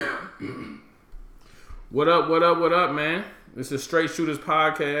What up, man? This is Straight Shooters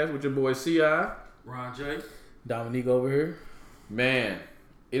Podcast with your boy C.I. Ron J. Dominique over here. Man,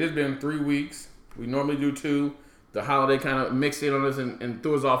 it has been 3 weeks. We normally do 2. The holiday kind of mixed in on us and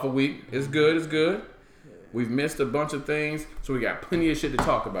threw us off a week. It's good. We've missed a bunch of things, so we got plenty of shit to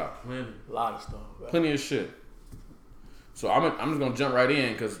talk about. A lot of stuff. Right? Plenty of shit. So I'm just going to jump right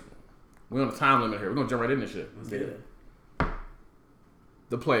in because we're on a time limit here. We're going to jump right in this shit. Let's get it.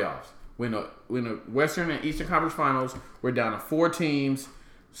 The playoffs. We're in the Western and Eastern Conference Finals. We're down to 4 teams.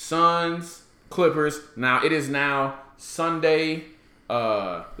 Suns, Clippers. Now, it is now Sunday,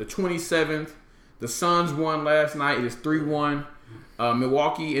 the 27th. The Suns won last night. It is 3-1.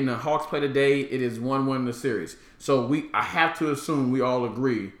 Milwaukee and the Hawks play today. It is 1-1 in the series. So I have to assume we all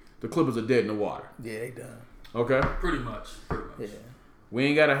agree the Clippers are dead in the water. Yeah, they done. Okay? Pretty much. Yeah. We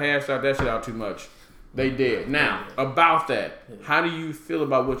ain't got to hash out that shit out too much. They did. Now, about that, how do you feel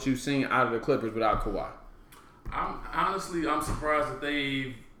about what you've seen out of the Clippers without Kawhi? I'm surprised that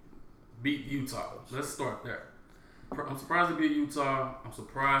they beat Utah. Let's start there. I'm surprised they beat Utah. I'm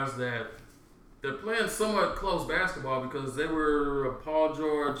surprised that they're playing somewhat close basketball because they were Paul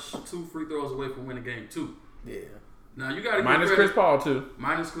George 2 free throws away from winning game 2. Yeah. Now you got to minus Chris Paul too.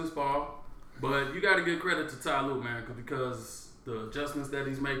 Minus Chris Paul, but you got to give credit to Ty Lue, man, because the adjustments that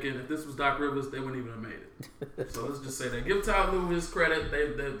he's making. If this was Doc Rivers, they wouldn't even have made it. So let's just say that. Give Ty Lue his credit.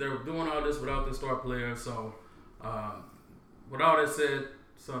 They're doing all this without their star player. So with all that said,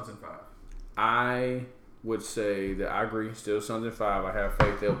 Suns in 5. I would say that I agree. Still Suns in 5. I have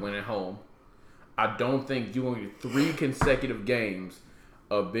faith they'll win at home. I don't think you want 3 consecutive games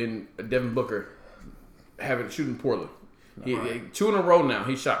of Devin Booker shooting poorly. He 2 in a row now.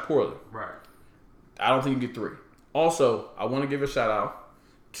 He shot poorly. Right. I don't think you get 3. Also, I want to give a shout out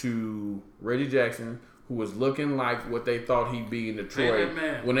to Reggie Jackson, who was looking like what they thought he'd be in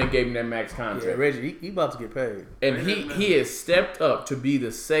Detroit when they gave him that max contract. Yeah, Reggie, he about to get paid. And he has stepped up to be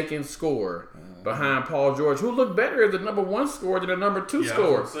the second scorer behind Paul George, who looked better as the number 1 scorer than the number 2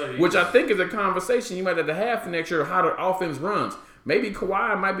 scorer, which I think is a conversation you might have to have for next year how the offense runs. Maybe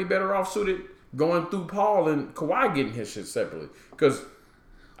Kawhi might be better off suited going through Paul and Kawhi getting his shit separately. Because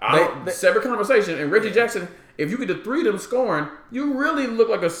separate conversation. And Reggie Jackson, if you get the 3 of them scoring, you really look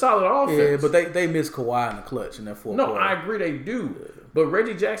like a solid offense. Yeah, but they miss Kawhi in the clutch in that 4th quarter. No, I agree they do. Yeah. But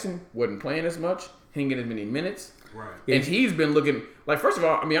Reggie Jackson wasn't playing as much. He didn't get as many minutes. Right. And he's been looking like, first of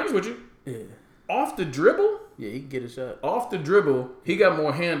all, I'll be honest with you. Yeah. Off the dribble. Yeah, he can get a shot. Off the dribble, he got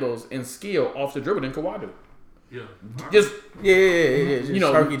more handles and skill off the dribble than Kawhi do. Yeah. Just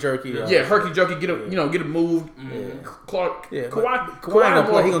Just herky jerky. Herky jerky. Get a move. Mm-hmm. Clark. Yeah, Kawhi gonna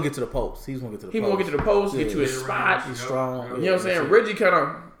play. He gonna get to the post. He's gonna get to the post. He gonna get to the post. Get to his spot. He's strong. You know what I'm saying? Reggie kind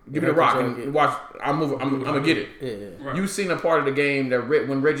of give me the rock and watch. I'm gonna get it. Yeah. Right. You've seen a part of the game that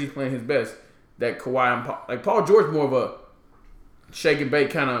when Reggie's playing his best, that Kawhi and Paul George more of a shake and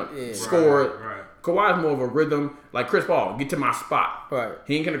bake kind of scorer. Right. Kawhi's more of a rhythm, like Chris Paul, get to my spot. Right.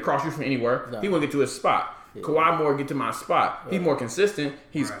 He ain't gonna cross you from anywhere. No. He wanna get to his spot. Yeah. Kawhi more get to my spot. He's more consistent.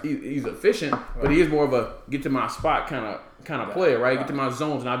 He's efficient, but he is more of a get to my spot kind of player, right? Get to my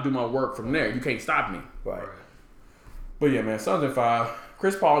zones and I do my work from there. You can't stop me. Right. But yeah, man, Suns in 5.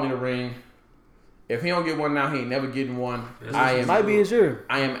 Chris Paul need a ring. If he don't get one now, he ain't never getting one. Might be his year.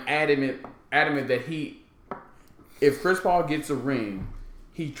 I am adamant that if Chris Paul gets a ring,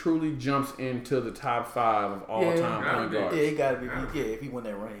 he truly jumps into the top 5 of all time point guards. Yeah, he gotta be. Yeah, if he win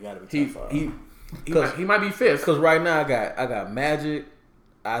that ring, he gotta be top 5. He might be 5th. Because right now I got Magic,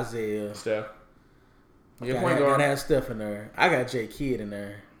 Isaiah, Steph. Yeah, point guard. I have Steph in there. I got J Kidd in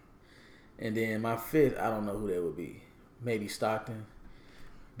there, and then my 5th, I don't know who that would be. Maybe Stockton.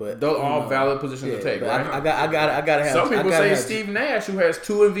 But those all valid positions to take, right? I gotta have. Some people say Steve Nash, who has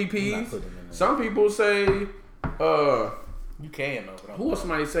 2 MVPs. Some people say, you can though. Who else?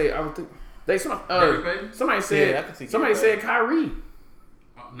 Somebody say I would think somebody said Kyrie.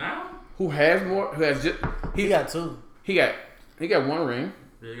 Now. Who has more? Who has just? He got 2. He got 1 ring.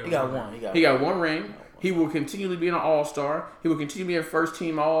 He got 1. He got 1 ring. He will continually be an all-star. He will continue to be a first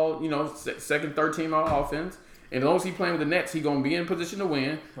team all, second, third team all offense. And as long as he playing with the Nets, he gonna be in position to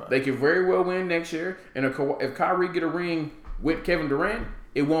win. Right. They could very well win next year. And if Kyrie get a ring with Kevin Durant,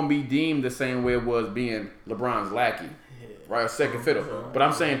 it won't be deemed the same way it was being LeBron's lackey, right? A second fiddle. But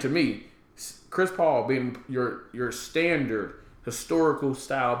I'm saying to me, Chris Paul being your standard historical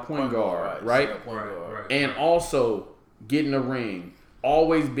style point guard, right? And also getting a ring,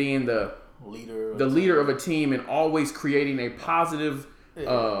 always being the leader of a team, and always creating a positive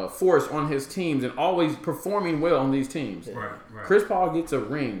force on his teams, and always performing well on these teams. Right. Chris Paul gets a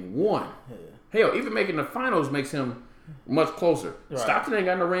ring, 1. Hell, even making the finals makes him much closer. Right. Stockton ain't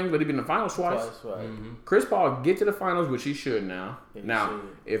got no rings, but he been in the finals twice. Right. Mm-hmm. Chris Paul get to the finals, which he should now.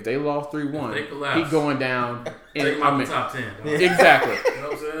 If they lost 3-1, he going down in the top 10. Exactly. You know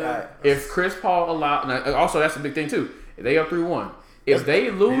what I'm saying? Right. If Chris Paul also that's a big thing too. If they up 3-1. If they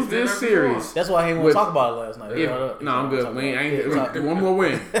lose this series, that's why he didn't want to talk about it last night. I'm good. We ain't one more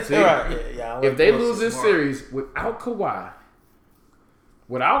win. See? Right. If they lose this series without Kawhi,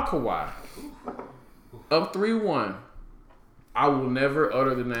 up 3-1, I will never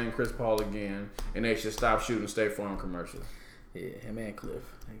utter the name Chris Paul again, and they should stop shooting State Farm commercials. Yeah, him and Cliff.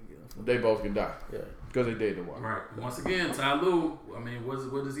 They both can die. Yeah. Because they did the one. Right. Once again, Ty Lue, I mean, what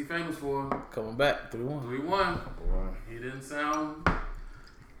is he famous for? Coming back 3-1. 3-1. He didn't sound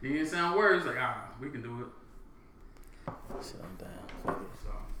worried. He's like, we can do it. Shit, I'm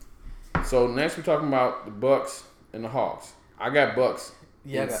down. So next we're talking about the Bucks and the Hawks. I got Bucks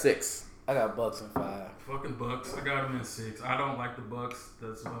in 6. I got Bucks in 5. Fucking Bucks. I got them in 6. I don't like the Bucks.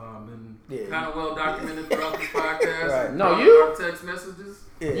 That's been kind of well documented throughout this podcast. Right. No, you? Text messages.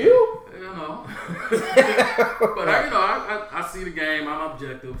 Yeah. You? But I see the game. I'm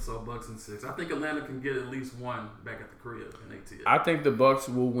objective, so Bucks in 6. I think Atlanta can get at least one back at the crib in ATL. I think the Bucks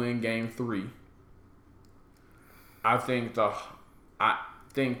will win Game 3. I think the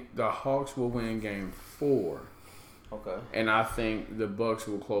Hawks will win Game 4. Okay. And I think the Bucks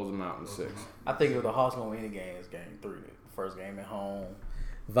will close them out in 6. I think if the Hawks gonna win the game, it's Game 3. First game at home.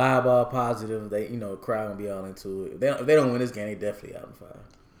 Vibe all positive. They, crowd gonna be all into it. If they don't win this game, they definitely out in 5.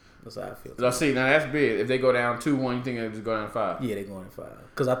 That's how I feel. Let's see. Now that's big. If they go down 2-1, you think they just go down 5? Yeah, they going in 5.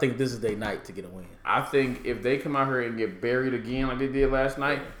 Because I think this is their night to get a win. I think if they come out here and get buried again like they did last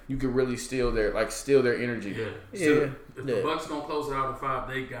night, you could really steal their energy. Yeah. If the Bucks gonna close it out in 5,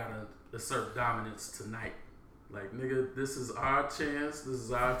 they gotta assert dominance tonight. Like, nigga, this is our chance. This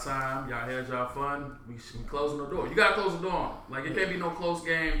is our time. Y'all had y'all fun. We should be closing the door. You gotta close the door on them. Like, it can't be no close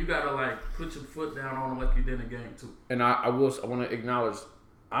game. You gotta put your foot down on them like you did in game 2. And I want to acknowledge,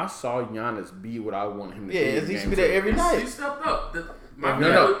 I saw Giannis be what I want him to be. Yeah, he should be there every night. He stepped up.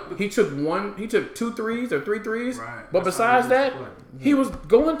 He took 2 threes or 3 threes. Right. But besides that, he was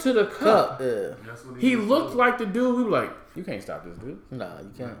going to the cup. Yeah. He looked like the dude. We were like, you can't stop this dude. Nah,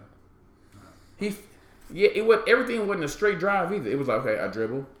 you can't. Everything wasn't a straight drive either. It was like, okay, I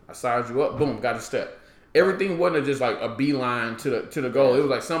dribble, I size you up, boom, got a step. Everything wasn't just like a beeline to the goal. It was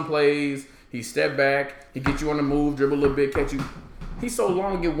like some plays, he stepped back, he get you on the move, dribble a little bit, catch you. He's so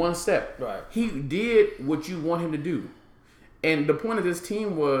long to get one step. Right. He did what you want him to do. And the point of this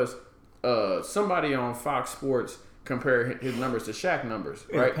team was somebody on Fox Sports compared his numbers to Shaq numbers,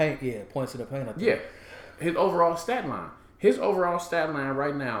 right? Points in the paint. Yeah, his overall stat line. His overall stat line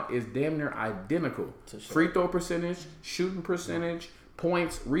right now is damn near identical. Free throw percentage, shooting percentage,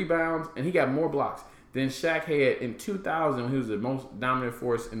 points, rebounds, and he got more blocks than Shaq had in 2000 when he was the most dominant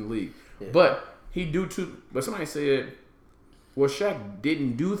force in the league. Yeah. But somebody said, well, Shaq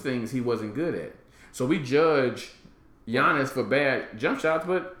didn't do things he wasn't good at. So we judge Giannis for bad jump shots,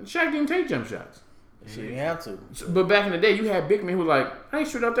 but Shaq didn't take jump shots. She didn't have to. But back in the day, you had big men who were like, I ain't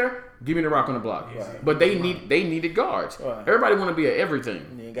shoot up there. Give me the rock on the block. Right. But they needed guards. Right. Everybody want to be at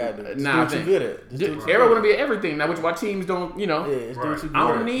everything. You ain't got to do it. Nah, too good at. Everybody want to be at everything. Now, which why teams don't, Yeah, it's doing too good. I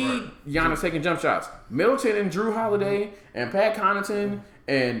don't need Giannis taking jump shots. Middleton and Drew Holiday and Pat Connaughton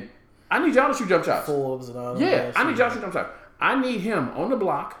and I need y'all to shoot jump shots. Forbes and all that. Yeah, I need y'all to shoot jump shots. I need him on the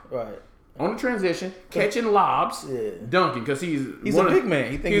block. Right. On the transition, catching lobs, dunking, because he's a big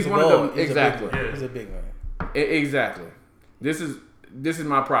man. He thinks he's one of them. Exactly. He's a big man. Exactly. This is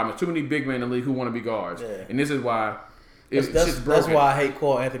my problem. There's too many big men in the league who want to be guards, and this is why that's why I hate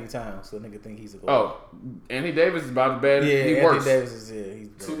Carl Anthony Towns. So nigga think he's a guard. Oh, Anthony Davis is about as bad. Yeah, he Anthony works. Davis is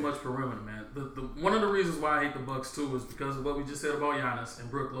he's too much perimeter, man. One of the reasons why I hate the Bucks too is because of what we just said about Giannis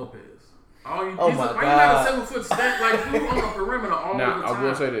and Brook Lopez. Why you not a 7-foot stack like dude on the perimeter all the time? Now I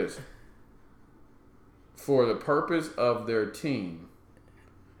will say this: for the purpose of their team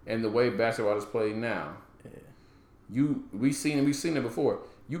and the way basketball is played now, we've seen it before.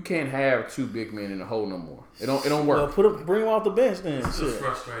 You can't have 2 big men in the hole no more. It don't work. Well, bring him off the bench then. This is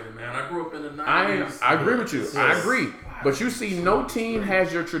frustrating, man. I grew up in the 90s. I agree with you. I agree. But you see, no team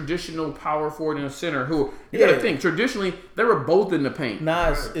has your traditional power forward and center who, you got to think, traditionally, they were both in the paint.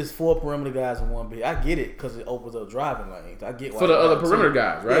 Nah, it's 4 perimeter guys and 1 big. I get it because it opens up driving lanes. I get why. For the other perimeter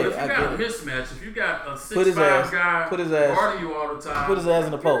guys, right? Yeah, if you got a mismatch, if you got a 6'5" guy guarding you all the time, put his ass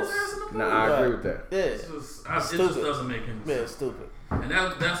in the post. Nah, I agree with that. Yeah. It just doesn't make any sense. Yeah, it's stupid. And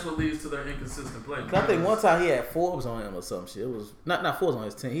that's what leads to their inconsistent play. I think one time he had Forbes on him or some shit. It was not Forbes on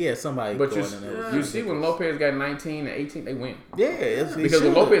his team. He had somebody. But going in there. you see when Lopez got 19 and 18, they win. Yeah, because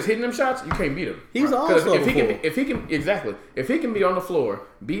when Lopez hitting them shots, you can't beat him. He's also if he can be on the floor,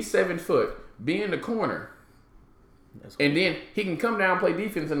 be 7 foot, be in the corner, and then he can come down and play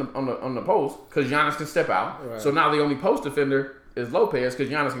defense on the post because Giannis can step out. Right. So now the only post defender is Lopez because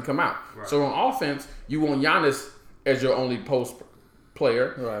Giannis can come out. Right. So on offense, you want Giannis as your only post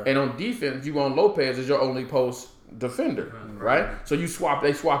player, right. And on defense, you want Lopez as your only post defender, right? So they swap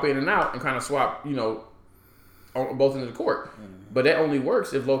in and out and kind of swap, on both ends of the court. Mm-hmm. But that only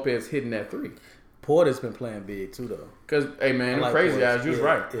works if Lopez hitting that three. Porter's been playing big too, though. Cause hey man, them crazy guys, you was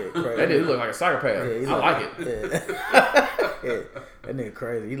right. Yeah, that dude look like a soccer player. I like it. Yeah, that nigga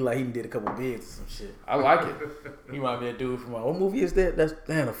crazy. He did a couple bigs or some shit. I like it. He might be a dude from what movie is that? That's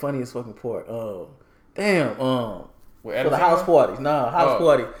the funniest fucking part. For the house parties. House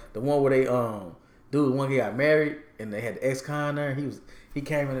party. The one where they dude, one he got married and they had the ex-con there. He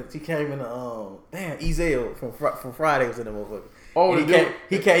came in Ezel from Friday was in the motherfucker. Oh, he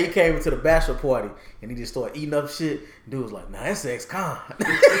came into the bachelor party and he just started eating up shit. Dude was like, "Nah, that's the ex-con." You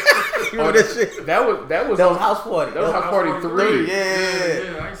remember that shit? That was house party. That was house party 3.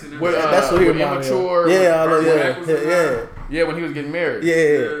 Yeah. I seen that. That's what he immature. Yeah, when he was getting married.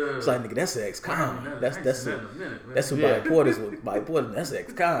 Yeah. It's like, nigga, that's the ex-con. That's what Bobby Porter's with. Bobby Porter, that's the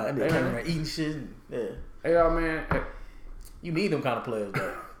ex-con. And they came around eating shit. Yeah. Hey, y'all, man. You need them kind of players,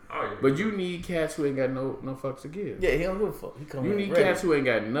 though. Oh, yeah. But you need cats who ain't got no fucks to give. Yeah, he don't give a fuck. You need cats who ain't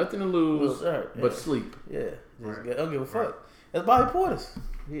got nothing to lose but sleep. Yeah, don't give a fuck. That's Bobby Portis.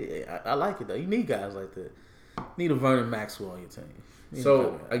 Yeah, I like it though. You need guys like that. You need a Vernon Maxwell on your team.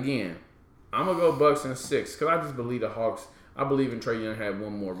 So again, I'm gonna go Bucks in 6 because I just believe the Hawks. I believe in Trae Young had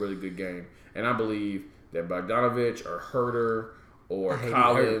one more really good game, and I believe that Bogdanovich or Herter or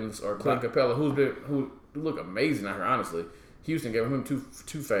Collins or Clint Capella, who look amazing out here, honestly. Houston gave him too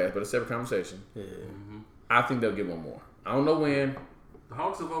fast, but a separate conversation. Yeah. Mm-hmm. I think they'll get one more. I don't know when. The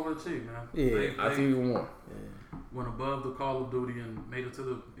Hawks have overachieved, man. Yeah, I think one more. Yeah. Went above the Call of Duty and made it to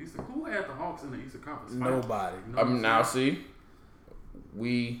the Eastern. Who had the Hawks in the Eastern Conference? Nobody. Now see,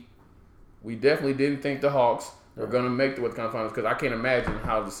 we definitely didn't think the Hawks were going to make the Western Conference because I can't imagine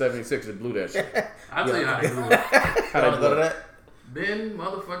how the 76ers blew that shit. I'll tell you how they blew it. How they blew that? Ben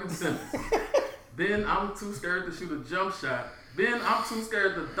motherfucking Simmons. Ben, I'm too scared to shoot a jump shot. Ben, I'm too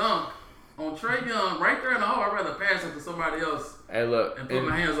scared to dunk on Trae Young right there in the hole. I'd rather pass it to somebody else. Hey, look, and put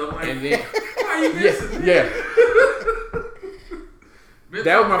my hands up like, and then, why are you missing? Yeah.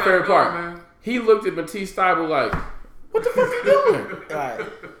 That was my favorite part. Man. He looked at Matisse Thybulle like, what the fuck are you doing? Right.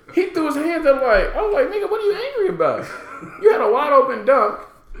 He threw his hands up like, I was like, nigga, what are you angry about? You had a wide open dunk.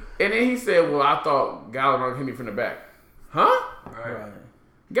 And then he said, well, I thought Gallinari hit me from the back. Huh? Right.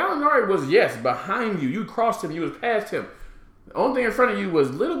 Gallinari was, behind you. You crossed him. You was past him. The only thing in front of you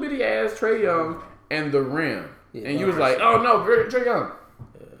was little bitty ass Trae Young and the rim. Yeah, and you was like, oh, no, Trae Young.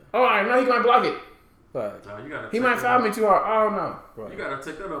 Yeah. Oh, I know he's going to block it. Right. He might foul me too hard. I don't know. Right. You got to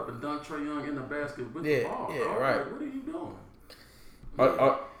take that up and dunk Trae Young in the basket with the ball. Yeah, right. Like, what are you doing?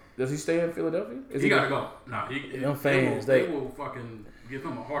 Does he stay in Philadelphia? He got to go. Nah, them fans, they will fucking give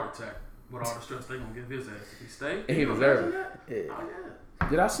him a heart attack with all the stress they going to give his ass. If he stay, and he deserves it. Yeah. Oh, yeah.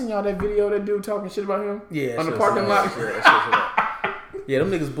 Did I seen y'all that video of that dude talking shit about him? Yeah. On the parking lot? Yeah,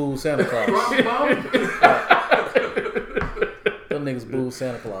 them niggas booed Santa Claus. Them niggas booed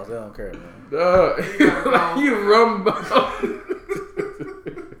Santa Claus. They don't care, man. You rumble.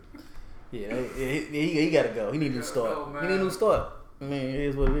 He got to go. He need a new start. He need a new start. I mean, it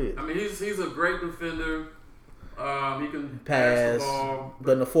is what it is. I mean, he's a great defender. He can pass the ball.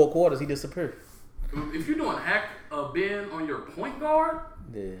 But in the 4 quarters, he disappeared. If you're doing hack a Ben on your point guard,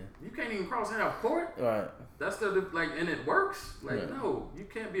 you can't even cross half court. Right. That's and it works. No, you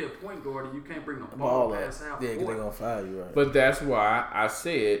can't be a point guard and you can't bring the ball past half court. Yeah, because they're gonna foul you, right? But that's why I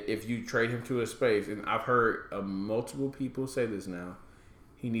said if you trade him to a space, and I've heard multiple people say this now,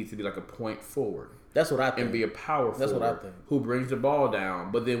 he needs to be like a point forward. That's what I think. And be a power forward. That's what I think. Who brings the ball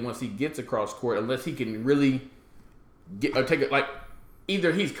down, but then once he gets across court, unless he can really get or take it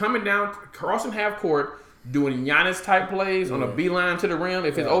either he's coming down, crossing half court, doing Giannis type plays on a beeline to the rim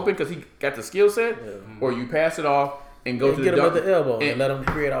if it's open because he got the skill set, or you pass it off and go to the get him dunk. at the elbow and let him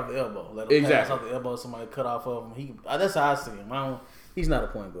create off the elbow. Let him pass off the elbow. Somebody cut off of him. That's how I see him. He's not a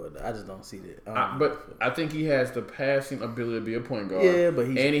point guard. I just don't see that. But I think he has the passing ability to be a point guard. Yeah, but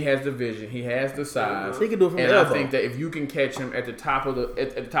he has the vision. He has the size. He can do it from the elbow. And I think that if you can catch him at the top of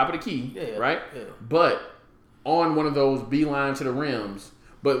the key, right? Yeah. But on one of those beeline to the rims,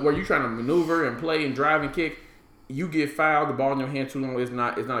 but where you're trying to maneuver and play and drive and kick, you get fouled, the ball in your hand too long, it's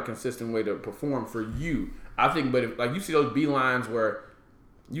not a consistent way to perform for you. I think, but if, like you see those B lines where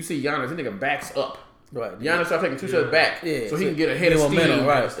you see Giannis, that nigga backs up. Right. Giannis start taking 2 steps back, so he can get a head of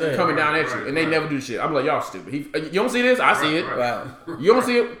steam coming down at you, and they never do shit. I'm like, y'all stupid. You don't see this? I see it. Right. You don't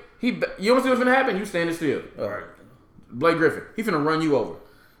see it? You don't see what's gonna happen? You standing still. Right. Blake Griffin, he finna run you over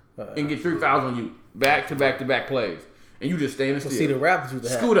and get 3 fouls on you, back to back to back plays, and you just standing still. See, the Raptors used to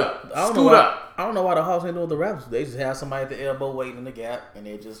have. Scoot up. I don't know why the Hawks ain't doing the Raptors. They just have somebody at the elbow waiting in the gap, and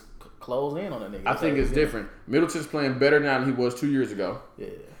they just close in on the nigga. I think it's different. Middleton's playing better now than he was 2 years ago. Yeah.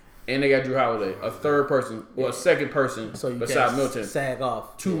 And they got Drew Holiday, a third person, or a second person so beside Middleton. Sag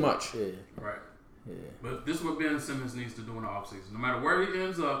off. Too much. Yeah. Right. Yeah. But this is what Ben Simmons needs to do in the offseason. No matter where he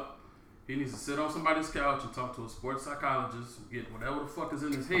ends up, he needs to sit on somebody's couch and talk to a sports psychologist, get whatever the fuck is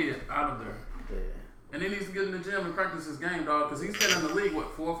in his head out of there. Yeah. And then he needs to get in the gym and practice his game, dog, because he's been in the league, 4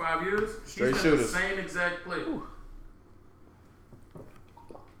 or 5 years? Straight he's shooters. The same exact play.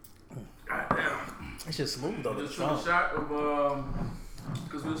 God damn. It's just smooth, though. Just shoot a shot of,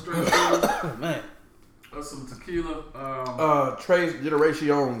 because we're straight shooters. Man. Some tequila. Tres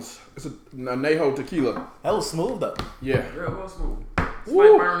Generations. It's a Neho tequila. That was smooth, though. Yeah. Yeah, it was smooth.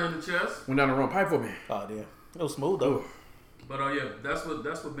 Slight burn in the chest. Went down the wrong pipe for me. Oh, damn. It was smooth, though. Ooh. But yeah, that's what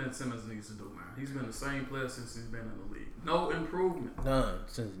Ben Simmons needs to do, man. He's been the same player since he's been in the league. No improvement. None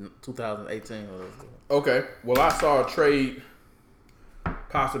since 2018 or whatever. Okay. Well, I saw a trade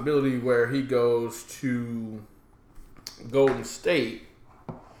possibility where he goes to Golden State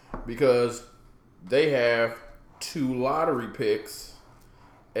because they have 2 lottery picks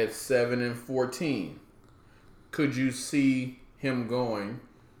at 7 and 14. Could you see him going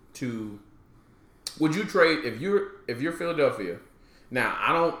to? Would you trade if you're Philadelphia? Now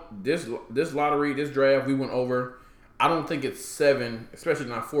I don't this lottery, this draft we went over. I don't think it's 7, especially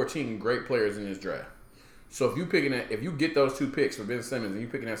not 14 great players in this draft. So if you get those 2 picks for Ben Simmons and you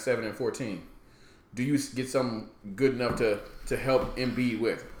picking at 7 and 14, do you get something good enough to help Embiid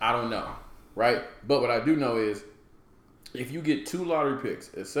with? I don't know, right? But what I do know is if you get 2 lottery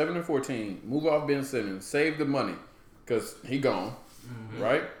picks at 7 and 14, move off Ben Simmons, save the money because he gone,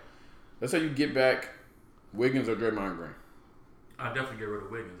 right? Let's say you get back Wiggins or Draymond Green. I definitely get rid of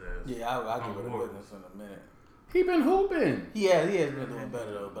Wiggins' ass. Yeah, I'll get rid of Wiggins in a minute. He been hooping. He has been doing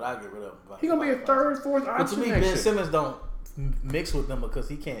better, though, but I'll get rid of him. He going to be a 3rd, 4th option. But to me, Ben Simmons don't mix with them because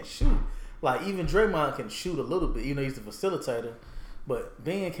he can't shoot. Like, even Draymond can shoot a little bit. You know, he's the facilitator. But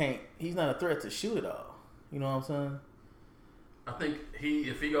Ben can't. He's not a threat to shoot it all. You know what I'm saying? I think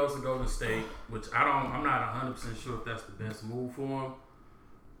if he goes to Golden State, which I'm not 100% sure if that's the best move for him.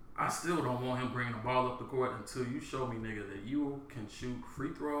 I still don't want him bringing the ball up the court until you show me, nigga, that you can shoot free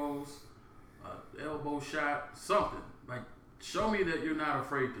throws, elbow shot, something. Like, show me that you're not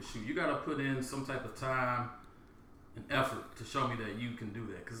afraid to shoot. You got to put in some type of time and effort to show me that you can do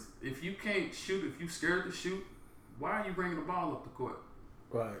that. Because if you can't shoot, if you're scared to shoot, why are you bringing the ball up the court?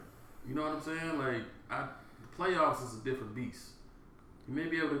 Right. You know what I'm saying? Like, the playoffs is a different beast. You may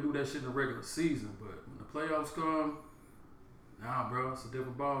be able to do that shit in the regular season, but when the playoffs come, nah, bro, it's a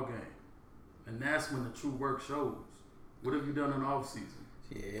different ball game. And that's when the true work shows. What have you done in the offseason?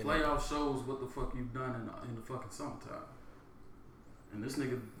 Yeah, Playoff shows what the fuck you've done in the fucking summertime. And this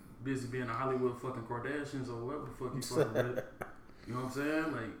nigga busy being a Hollywood fucking Kardashians or whatever the fuck you fucking with. You know what I'm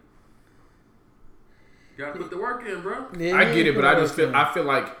saying? Like, you gotta put the work in, bro. Yeah, I get it, but I feel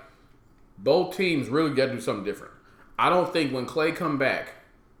like both teams really got to do something different. I don't think when Klay come back,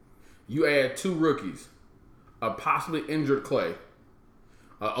 you add 2 rookies, a possibly injured Klay,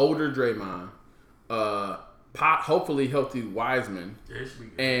 an older Draymond, hopefully healthy Wiseman,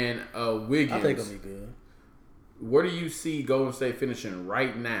 and Wiggins. I think it'll be good. Where do you see Golden State finishing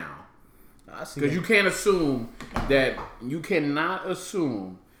right now? Because you can't assume that cannot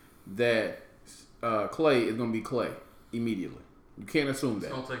assume that Klay is going to be Klay immediately. You can't assume that.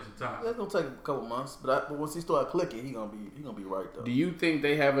 It's gonna take some time. It's gonna take a couple months, but once he start clicking, he gonna be right though. Do you think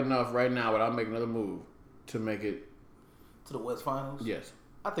they have enough right now without making another move to make it to the West Finals? Yes,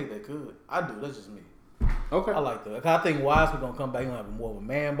 I think they could. I do. That's just me. Okay, I like that. I think Wiseman gonna come back. He's gonna have more of a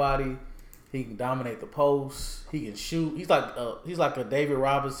man body. He can dominate the post. He can shoot. He's like a David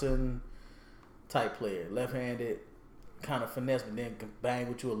Robinson type player, left-handed, kind of finesse, but then can bang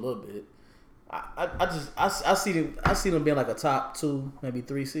with you a little bit. I see them being like a top 2, maybe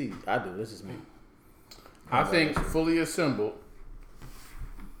 3 seed. I do. This is me. I think fully assembled,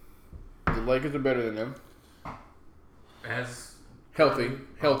 the Lakers are better than them. As healthy.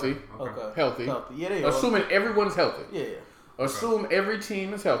 Okay. Yeah, they are. Assuming everyone's healthy. Yeah. Assume every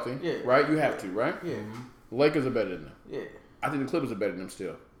team is healthy. Yeah. Right? You have to, right? Yeah. Lakers are better than them. Yeah. I think the Clippers are better than them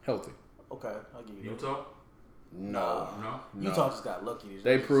still. Healthy. Okay, I'll give you that. Utah? No. Utah just got lucky.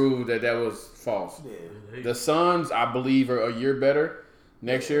 They proved that was false. Yeah. The Suns, I believe, are a year better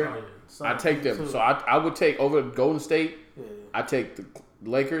next year. Oh, I take them. So I would take over Golden State. Yeah. I take the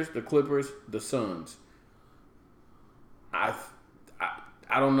Lakers, the Clippers, the Suns. I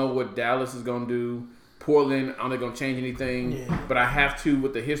don't know what Dallas is going to do. Portland, I'm not going to change anything. Yeah. But I have to,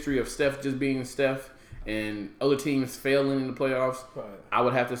 with the history of Steph just being Steph and other teams failing in the playoffs, Right. I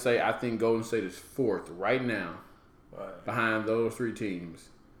would have to say I think Golden State is fourth right now Right. behind those three teams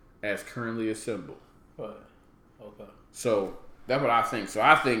as currently assembled. Right. Okay. So that's what I think. So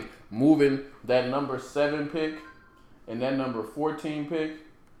I think moving that number 7 pick and that number 14 pick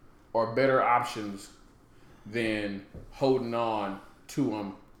are better options than holding on to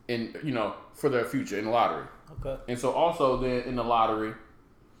them in for their future in the lottery. Okay. And so also then in the lottery,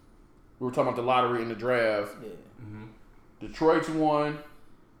 we were talking about the lottery and the draft. Yeah. Mm-hmm. Detroit's 1,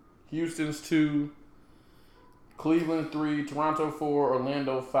 Houston's 2, Cleveland 3, Toronto 4,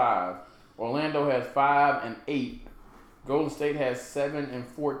 Orlando 5. Orlando has 5 and 8. Golden State has 7 and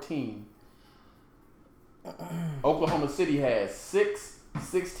 14. Oklahoma City has 6,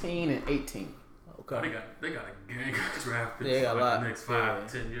 16, and 18. Okay. They got a gang of draft picks They got for a lot. the next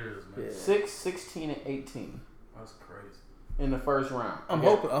 5-10 years, man. Yeah. 6, 16, and 18 That's crazy. in the first round. I'm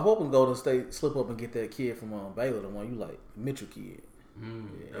hoping Golden State slip up and get that kid from Baylor, the one you like, Mitchell kid. Yeah,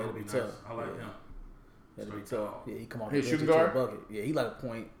 that'll that would be be tough. nice. I like Yeah. him. That'd be Straight tough. tall. Yeah, he come off He the shooting bench into a guard? bucket. Yeah, he like a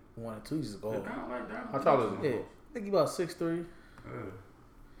point 1 or 2. He's just a They're guard. kind of like that. How tall is he? Yeah, I think he about 6'3". Yeah.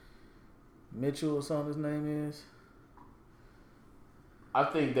 Mitchell or something his name is. I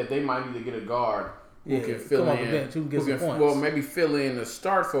think that they might need to get a guard who Yeah, can fill come in. off the bench, who can get some points. Well, maybe fill in the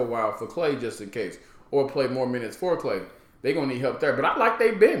start for a while for Clay just in case, or play more minutes for Clay. They're gonna need help there. But I like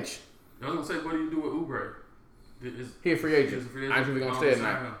they bench. I was gonna say, what do you do with Oubre? He a free agent. I ain't really gonna stay at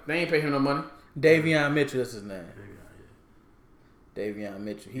night. They ain't pay him no money. Davion Mitchell, that's his name. Davion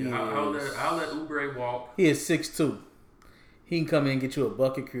Mitchell. I'll let Oubre walk. He is 6'2". He can come in and get you a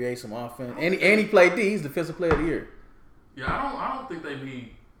bucket, create some offense, and he played D. He's defensive player of the year. Yeah, I don't think they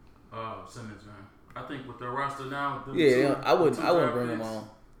need Simmons, man. I think with their roster now, I wouldn't bring him on.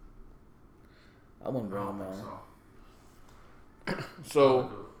 I wouldn't bring him on. So,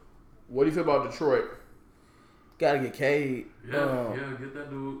 what do you feel about Detroit? Gotta get Cade. Yeah, get that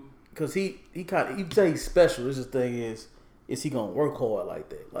dude. Cause he say he's special. This thing is he gonna work hard like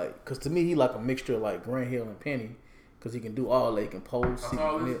that? Like, cause to me he like a mixture of like Grant Hill and Penny. Cause he can do all. He can post. He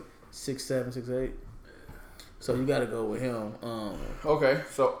can hit 6'7", 6'8". So you gotta go with him. Okay,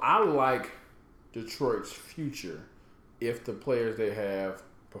 so I like Detroit's future if the players they have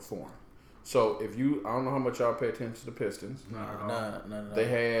perform. So I don't know how much y'all pay attention to the Pistons. Nah. They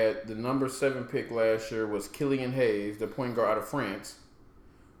had the number 7 pick last year was Killian Hayes, the point guard out of France,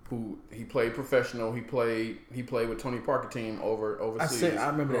 who he played professional. He played with Tony Parker team overseas. I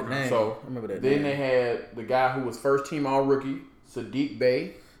remember that name. So then they had the guy who was first team all rookie, Sadiq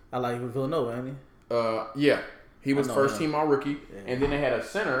Bey. I like him with Villanova, ain't he? Yeah, he was first team all rookie, Yeah. and then they had a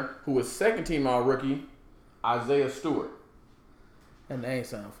center who was second team all rookie, Isaiah Stewart. That name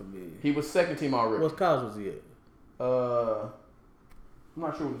sound familiar. He was second team all rookie. What college was he at? I'm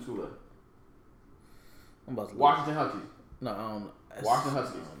not sure what the school is. I'm about to look. Washington Huskies. No, I don't know. Washington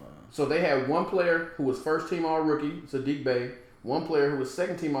Huskies. So they had one player who was first team all rookie, Sadiq Bey. One player who was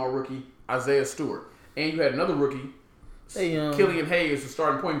second team all rookie, Isaiah Stewart. And you had another rookie, Killian Hayes, the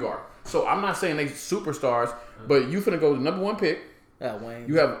starting point guard. So I'm not saying they superstars, but you finna go to the number 1 pick. Yeah, Wayne.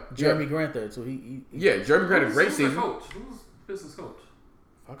 You have Jeremy Grant there too. He Jeremy Grant had a great Who's season. the coach? Who's Pistons coach?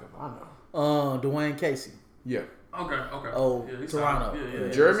 Fuck if I know. Dwayne Casey. Yeah. Okay. Oh, he's Toronto. solid.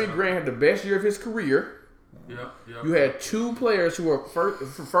 Yeah. Jeremy Grant had the best year of his career. Yeah. You had 2 players who were first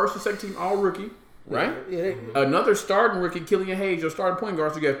and second team all rookie, right? Yeah. Another starting rookie, Killian Hayes, your starting point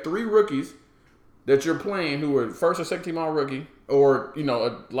guard. So you got 3 rookies that you're playing who were first or second team all rookie, or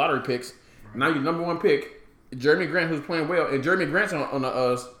a lottery picks. Now your number 1 pick, Jeremy Grant, who's playing well, and Jeremy Grant's on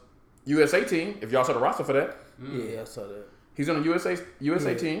the USA team. If y'all saw the roster for that, Yeah, I saw that. he's on the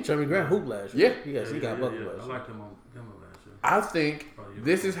USA team. Jeremy Grant hooped last year. Yeah. He got bucket last I year. liked him last year. I think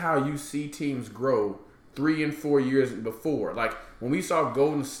this is how you see teams grow 3 and 4 years before. Like when we saw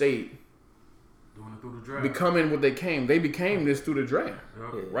Golden State Doing it through the draft. becoming what they became this through the draft,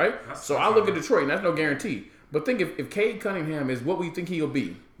 Yep. right? So I look at Detroit, and that's no guarantee. But think if Cade Cunningham is what we think he'll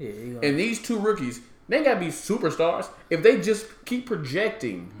be, and these 2 rookies, they gotta be superstars. If they just keep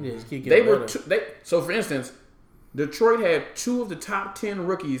projecting, just keep they getting were. better. So for instance, Detroit had 2 of the top 10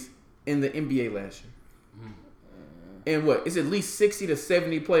 rookies in the NBA last year, and it's at least 60 to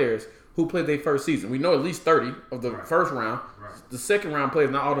 70 players who played their first season. We know at least 30 of the first round. Right. The second round players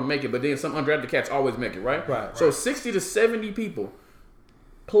not all to make it, but then some undrafted cats always make it, right? Right. So 60 to 70 people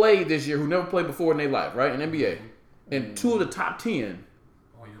played this year who never played before in their life, right? In NBA. And 2 of the top 10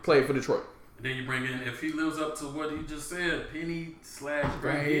 played for Detroit. And then you bring in, if he lives up to what he just said, Penny /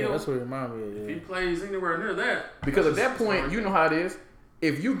 Grant Yeah, Hill. that's what it reminds me of. If Yeah. he plays anywhere near that. Because at that point, you know how it is.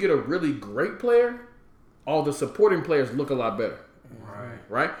 If you get a really great player, all the supporting players look a lot better.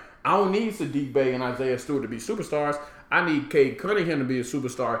 Right? I don't need Sadiq Bey and Isaiah Stewart to be superstars. I need Cade Cunningham to be a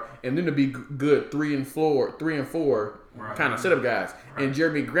superstar and then to be good 3 and 4 kind of setup guys. Right. And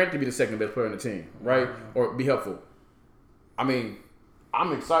Jeremy Grant to be the second best player on the team, right? Or be helpful. I mean,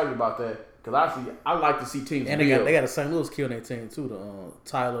 I'm excited about that because I like to see teams. And they got a St. Louis kid on their team too. The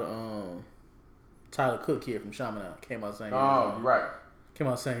Tyler Cook kid from Chaminade came out saying. Oh, right. Came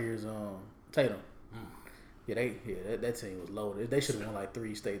out saying here's Tatum. Yeah, that team was loaded. They should have won like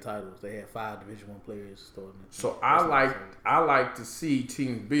 3 state titles. They had 5 Division I players starting. So I like to see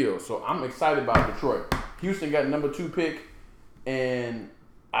teams build. So I'm excited about Detroit. Houston got number 2 pick, and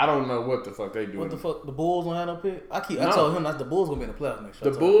I don't know what the fuck they doing. What the fuck? The Bulls don't have no pick. I told him that the Bulls gonna be in the playoffs next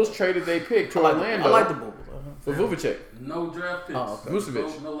year. The Bulls traded their pick to Orlando. I like the Bulls for Vuvicic. No draft picks. Oh, okay.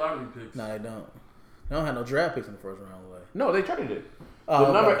 Vucevic. No lottery picks. No, they don't. They don't have no draft picks in the first round. No, they traded it. Oh,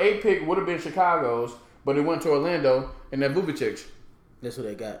 the number 8 pick would have been Chicago's, but it went to Orlando, and that Vuvicic That's what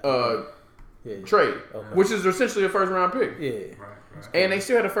they got. trade, Okay. which is essentially a first round pick. Yeah. Right. And they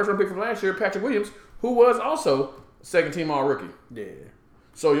still had a first round pick from last year, Patrick Williams, who was also second team all rookie. Yeah.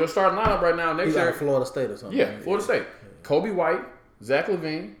 So your starting lineup right now next He's year, out of Florida State or something. yeah, Florida State, Kobe White, Zach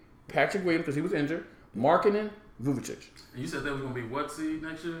LaVine, Patrick Williams because he was injured, Markkanen, Vuvicic. And you said that was gonna be what seed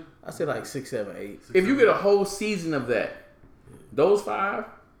next year? I said like 6, 7, 8. If you get a whole season of that, those 5,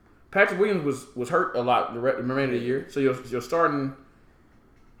 Patrick Williams was hurt a lot the remainder of the year. So you're starting.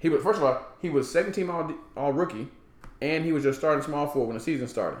 He was second team all rookie, and he was your starting small forward when the season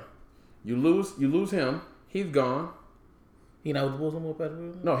started. You lose him. He's gone. You know the Bulls no more Patrick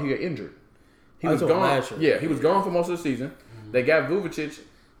Williams? No, he got injured. He Oh, was so gone. last year. Yeah, he was gone for most of the season. They got Vuvicic.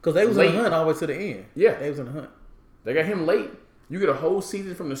 Because they was late. in the hunt all the way to the end. Yeah. They was in the hunt. They got him late. You get a whole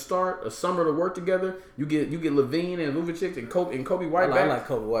season from the start, a summer to work together. You get LaVine and Vuvicic and Kobe White back. I like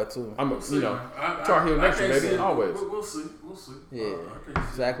Kobe White too. I'm Tar Heel next year, baby. Always. We'll see. Yeah.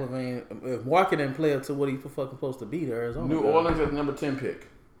 Zach LaVine. If Market didn't play up to what he's fucking supposed to be to Arizona. New Orleans at the number 10 pick.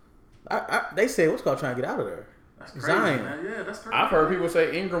 They said what's called trying to get out of there. That's crazy, Zion. man. Yeah, that's crazy. I've heard people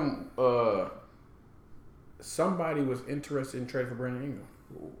say Ingram. Somebody was interested in trading for Brandon Ingram.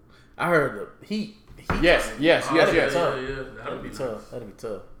 I heard the Heat. Yes. Yeah. That'd That'd be tough. That'd be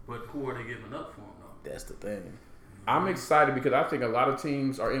tough. But who are they giving up for him though? That's the thing. I'm excited because I think a lot of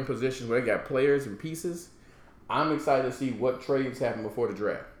teams are in positions where they got players and pieces. I'm excited to see what trades happen before the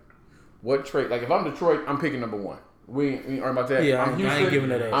draft. What trade? Like if I'm Detroit, I'm picking number 1. We ain't about that. Yeah, I'm I Houston, ain't giving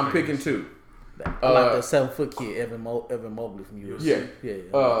that. I'm picking 2. I like the 7-foot kid, Evan Mobley from USC.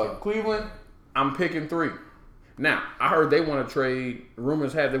 Yeah. Cleveland, I'm picking 3. Now, I heard they want to trade.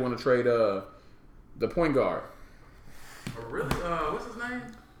 Rumors have they want to trade the point guard. Oh, really? What's his name?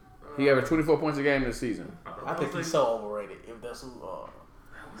 He averaged 24 points a game this season. I think he's so overrated. If that's who.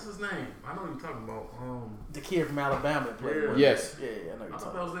 What's his name? I know what you're talking about. The kid from Alabama that played. Yeah. Yes. Yeah, I know I you're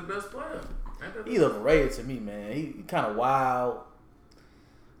thought talking. that was their best player. He's overrated to me, man. He kind of wild.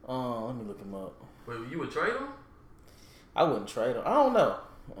 Let me look him up. But you would trade him? I wouldn't trade him. I don't know.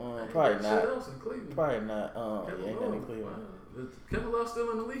 Probably Shit not. else in Cleveland. Probably not. Ain't that in Cleveland? Is Kevin Love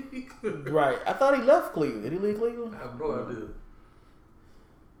still in the league? Right. I thought he left Cleveland. Did he leave Cleveland? I have no idea.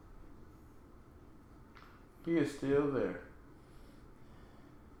 He is still there.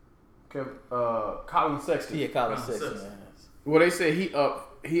 Colin Sexton. Yeah, Colin Colin Sexton. Sexton. Man. Well, they say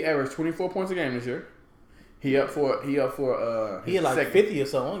he averaged 24 points a game this year. He up for He had like second. 50 or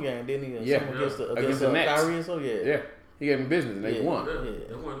so one game, didn't he? Yeah. Something against Against the Nets. Kyrie or so. Yeah. Yeah, he gave him business and they Yeah. won. Yeah.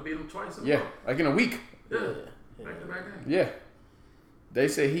 They wanted to beat him twice. In a Yeah, row. like in a week. Yeah. Yeah. Back-to-back games. Yeah, they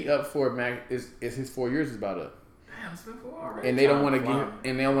say he up for max. Is his 4 years is about up, Damn, it's been 4 already. and they don't want to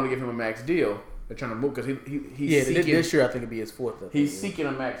Flying. give him a max deal. They're trying to move because he's Yeah, seeking, this year I think it'd be his 4th. I think. he's seeking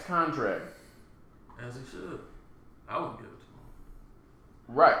a max contract. As he should. I wouldn't give it to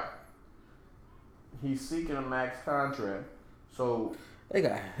him. Right. He's seeking a max contract. So They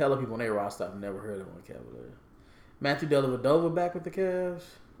got hella people on their roster I've never heard of on the Cavaliers. Matthew Dellavedova back with the Cavs.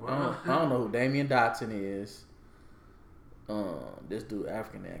 Wow. I don't know who Damian Dotson is. This dude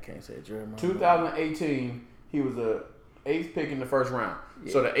African I can't say Jeremiah. 2018, he was the 8th pick in the first round.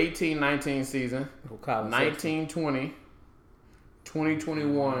 Yeah. So the 18-19 season, Who Colin 19-20,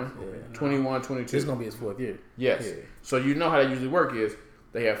 20-21, Yeah. 21-22. This is gonna be his 4th year. Yes. Yeah. So you know how that usually work is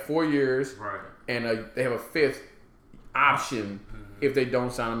They have 4 years, Right. and they have a 5th option if they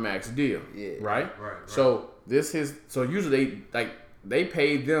don't sign a max deal. Yeah. Right. Right. So so usually they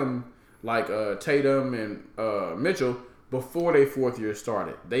paid them like Tatum and Mitchell before their 4th year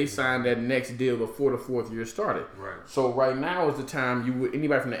started. They signed that next deal before the 4th year started. Right. So right now is the time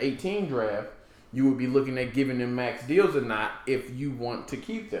anybody from the 18 draft, you would be looking at giving them max deals or not if you want to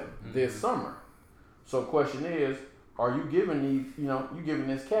keep them this summer. So question is, are you giving you giving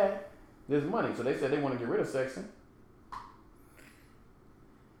this cat this money? So they said they want to get rid of Sexton.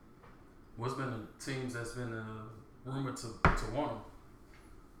 What's been the teams that's been rumored to want him?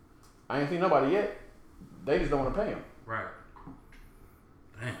 I ain't seen nobody yet. They just don't want to pay him. Right.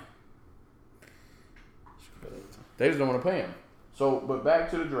 Damn. They just don't want to pay him. So, but back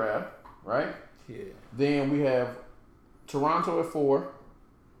to the draft, right? Yeah. Then we have Toronto at 4,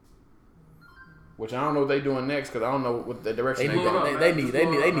 which I don't know what they're doing next because I don't know what the direction They they're going.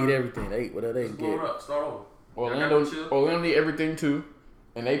 need everything. Whatever they can Blow it get. up. Start over. Orlando need everything too,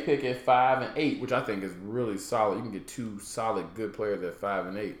 and they pick at 5 and 8, which I think is really solid. You can get 2 solid good players at 5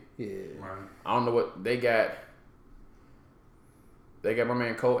 and 8. Yeah. Right. I don't know what they got. They got my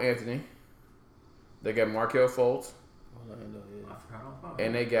man Cole Anthony. They got Markelle Fultz. Orlando, yeah. I forgot all about it.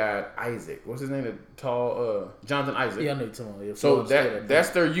 And they got Isaac. What's his name? The tall Jonathan Isaac. Yeah, I know you're talking about. Yeah, So that's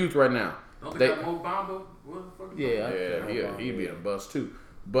their youth right now. Don't they got Mo Bamba? What the fuck? Yeah. He'd be a bust too.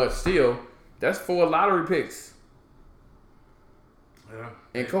 But still, that's 4 lottery picks. Yeah.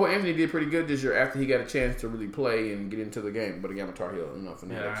 And Cole Anthony did pretty good this year after he got a chance to really play and get into the game. But again, I'm a Tar Heel, for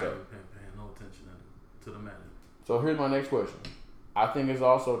Yeah, I that. ain't So. paying no attention to the man. So here's my next question. I think it's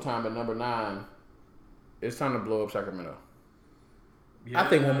also time at number 9. It's time to blow up Sacramento. I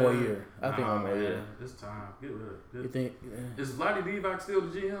think one more year. I think one more man. year. It's time. Get rid of it. You think? Is Vlade Divac still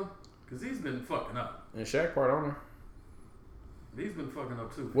the GM? Because he's been fucking up. And Shaq part owner. He's been fucking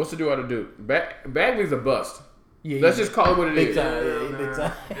up too. What's to do out of Duke? Bagley's a bust. Yeah. Let's just call it what it big is. time. Yeah, man. big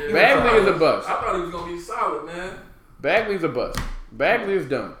time. Yeah, Bagley is a bust. I thought he was gonna be solid, man. Bagley's a bust. Bagley is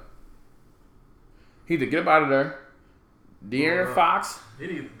done. He either get up out of there. De'Aaron Fox. He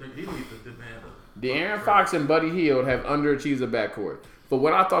needs to demand a De'Aaron Fox and Buddy Hield have underachieved the backcourt. For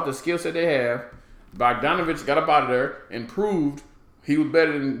what I thought the skill set they have, Bogdanovich got up out of there and proved he was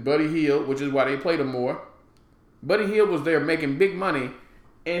better than Buddy Hield, which is why they played him more. Buddy Hield was there making big money,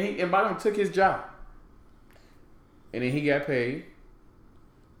 and Bogdanovich took his job. And then he got paid,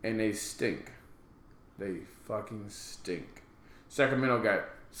 and they stink. They fucking stink. Sacramento got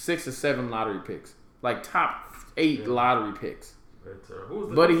 6 or 7 lottery picks, like top 8 lottery picks.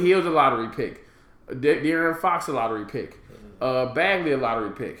 Buddy Hield's a lottery pick. De'Aaron Fox a lottery pick. Bagley a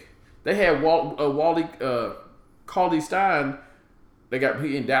lottery pick. They had Cauley Stein.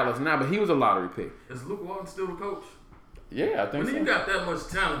 He in Dallas now, but he was a lottery pick. Is Luke Walton still the coach? Yeah, I think When so. you got that much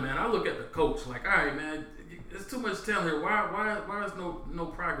talent, man, I look at the coach like, all right, man, there's too much talent here. Why is no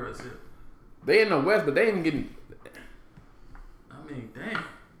progress here? They in the West, but they ain't getting. I mean, damn.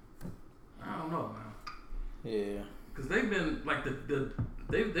 I don't know, man. Yeah. Because they've been like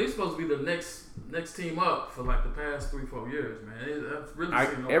they're supposed to be the next team up for like the past 3-4 years, man. I've really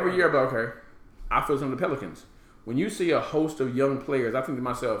seen Every year, but okay, I feel some of the Pelicans. When you see a host of young players, I think to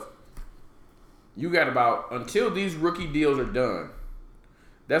myself, you got about, until these rookie deals are done,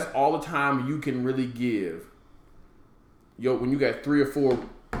 that's all the time you can really give. When you got 3 or 4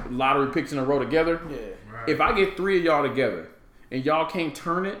 lottery picks in a row together, Yeah. Right. if I get 3 of y'all together and y'all can't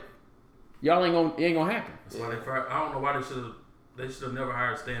turn it, y'all it ain't gonna happen. That's why I don't know why they should have never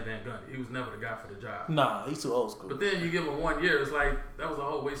hired Stan Van Gundy. He was never the guy for the job. Nah, he's too old school. But then you give him 1 year, it's like that was a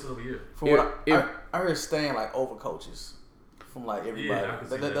whole waste of a year. From what I heard Stan like over coaches from like everybody. Yeah, I can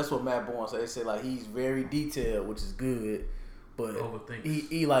see that. That's what Matt Bourne said. They said like he's very detailed, which is good, but Overthinks.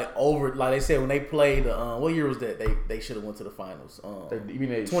 he like over, like they said when they played what year was that? They should have went to the finals. You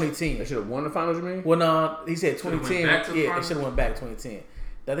mean 2010. They should have won the finals, you mean? Well, no, he said Should've 2010. went back to the Yeah, they finals? should have went back 2010.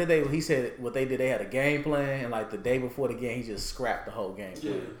 The other day, he said what they did, they had a game plan, and like the day before the game, he just scrapped the whole game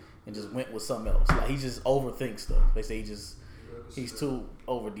plan and just went with something else. Like he just overthinks stuff. They say he's too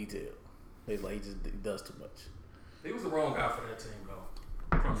over detailed. They like he does too much. He was the wrong guy for that team,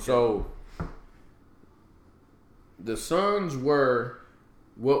 though. So the Suns were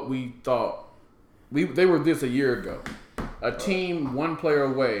what we thought. They were this a year ago. A team 1 player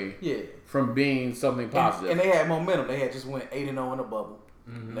away from being something positive. And they had momentum. They had just went 8-0 in the bubble.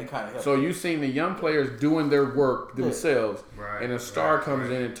 Mm-hmm. They kind of helped. So you've seen the young players doing their work themselves, Right, and a star right, comes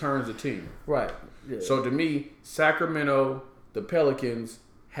right. in and turns the team. Right. Yeah. So to me, Sacramento, the Pelicans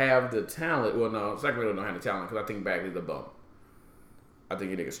have the talent. Well, no, Sacramento don't have the talent because I think Bagley's a bum. I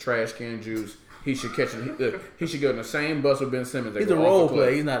think he nigga's trash can juice. he should catch it. He should go in the same bus with Ben Simmons. He's a role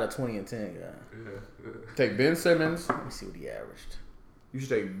player. He's not a 20 and 10 guy. Take Ben Simmons. Let me see what he averaged. You should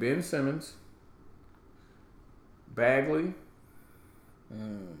take Ben Simmons, Bagley,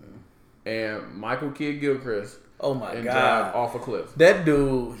 and Michael Kidd-Gilchrist. Oh my and God! Drive off a cliff. That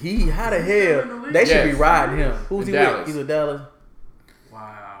dude, how the hell they should be riding him? Who's he Dallas. with? He's with Dallas.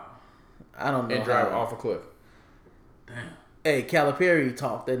 Wow. I don't know. And drive off a cliff. Damn. Hey, Calipari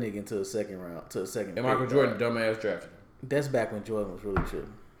talked that nigga into a second round, to a second. And Michael Jordan, dumbass drafted him. That's back when Jordan was really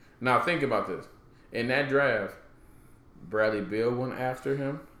tripping. Now think about this. In that draft, Bradley Beal went after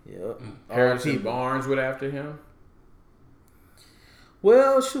him. Yep. Harrison Barnes went after him.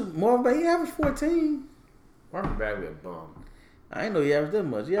 Well, shoot, Marvin Bagley averaged 14. Marvin Bagley a bum. I ain't know he averaged that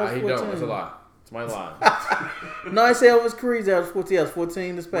much. He averaged 14. He don't. That's a lie. It's my lie. No, I say over his career, he's averaged 14. He averaged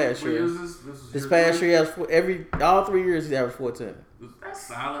 14 this past year. This past year, he averaged all 3 years he averaged 14. That's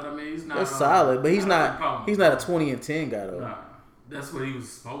solid. I mean, he's not. That's solid, but he's not. He's not a 20 and 10 guy though. Nah, that's what he was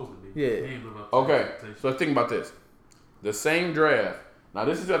supposed to be. Yeah. He ain't live up to Okay, expectations. so let's think about this. The same draft. Now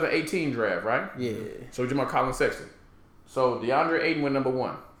this is after 18 draft, right? Yeah. So we're talking about Colin Sexton. So DeAndre Ayton went number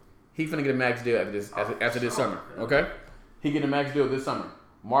 1. He's finna get a max deal after this summer. Okay? He get a max deal this summer.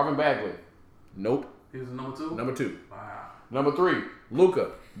 Marvin Bagley. Nope. He was number 2? Number 2. Wow. Number 3,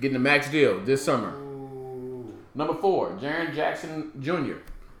 Luka getting a max deal this summer. Ooh. Number 4, Jaren Jackson Jr.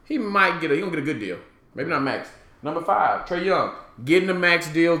 He gonna get a good deal. Maybe not max. Number 5, Trae Young getting a max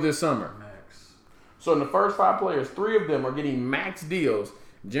deal this summer. Max. So in the first 5 players, 3 of them are getting max deals.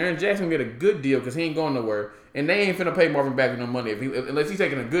 Jaren Jackson get a good deal because he ain't going nowhere, and they ain't finna pay Marvin Bagley no money unless he's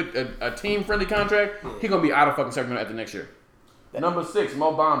taking a team friendly contract. He gonna be out of fucking Sacramento after next year. Number 6,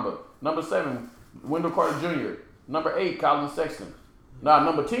 Mo Bamba. Number 7, Wendell Carter Jr. Number 8, Colin Sexton. Now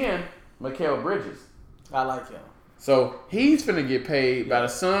number 10, Mikal Bridges. I like him. So he's finna get paid by the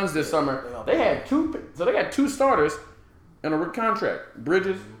Suns this summer. They got 2 starters in a rookie contract,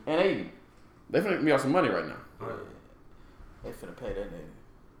 Bridges and Ayton. They finna give me out some money right now. Right. They finna pay that nigga.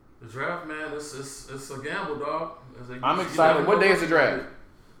 The draft, man, it's a gamble, dog. I'm excited. What day is the draft?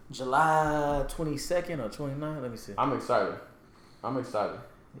 July 22nd or 29th? Let me see. I'm excited.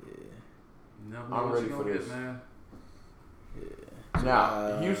 Yeah. You never know I'm what ready you for gonna this. get, man.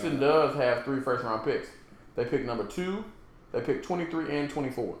 Now, Houston does have 3 first-round picks. They pick number 2, they pick 23 and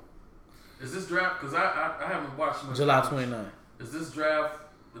 24. Is this draft? Because I haven't watched much. July college. 29th. Is this draft?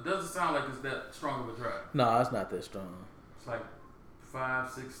 It doesn't sound like it's that strong of a draft. No, it's not that strong. It's like 5,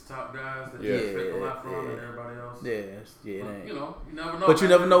 6 top guys that Yeah. you expect a lot from, Yeah. and everybody else. Yeah, it But, ain't. you know, you never know. But you man.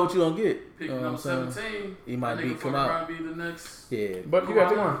 never know what you gonna get. Pick You know number what I'm saying? 17. He might that nigga come fucking out. probably be the next. Yeah. But you got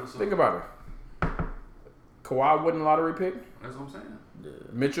to Kawhi think about it. Kawhi wasn't a lottery pick. That's what I'm saying.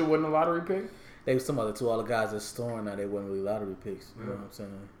 Mitchell wasn't a lottery pick. They was some other two. All the guys that's storing now, they wasn't really lottery picks. You know what I'm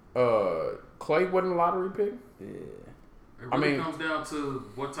saying? Clay wasn't a lottery pick. Yeah. It really comes down to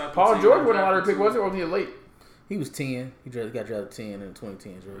what type Paul of team George you wasn't a lottery drafted pick, was it? to. Or was he a late? He was 10. He got drafted 10 in the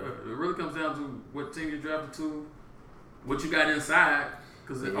 2010s. Right? It really comes down to what team you drafted to, what you got inside,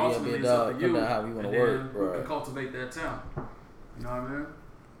 because it Yeah, ultimately yeah, is up to come you. down how you wanna and work, then who right. can cultivate that talent. You know what I mean?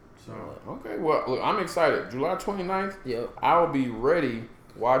 So Okay, well, look, I'm excited. July 29th, Yep. I will be ready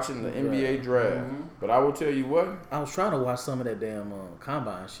watching the NBA draft. Mhm. But I will tell you what, I was trying to watch some of that damn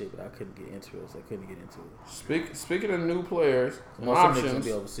combine shit, but I couldn't get into it. So I couldn't get into it. speaking of new players and Most of them niggas gonna options,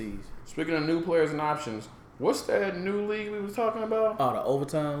 be overseas. speaking of new players and options, what's that new league we was talking about? Oh, the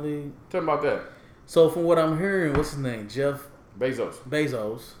overtime league. Tell me about that. So from what I'm hearing, what's his name? Jeff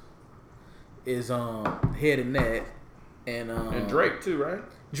Bezos. is heading that, And Drake too, right?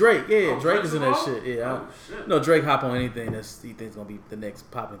 Drake, yeah, Oh, Drake is in that basketball? shit. Yeah, Oh, shit. No, Drake hop on anything he thinks gonna be the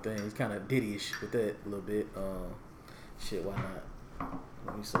next popping thing. He's kind of Diddy-ish with that a little bit. Shit, why not?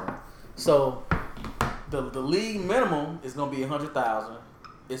 Let me see. So the league minimum is gonna be $100,000.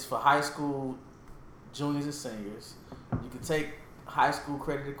 It's for high school juniors and seniors. You can take high school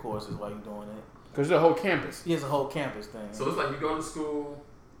credited courses while you're doing it. Because the whole campus. He has a whole campus thing. So it's like you go to school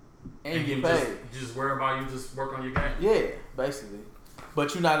and you you get paid. just worry about you just work on your game. Yeah, basically.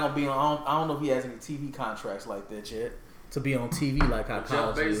 But you're not gonna be on. I don't know if he has any TV contracts like that yet to be on TV like how Jeff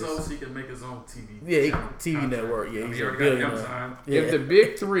college Bezos, is. he can make his own TV. Yeah, he channel TV contract. network. Yeah, I mean, he's he a already got him billionaire. signed. Yeah. If the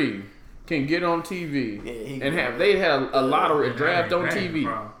big three can get on TV Yeah, he and can. they had a lottery, a That draft ain't- on that ain't TV, a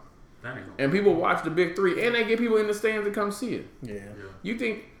problem. That ain't no and people watch the big three, and they get people in the stands to come see it. Yeah. Yeah. You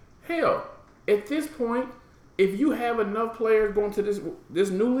think, hell, at this point, if you have enough players going to this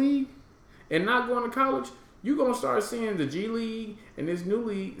new league and not going to college, you're gonna start seeing the G League and this new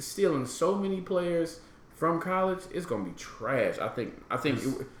league stealing so many players from college. It's gonna be trash. I think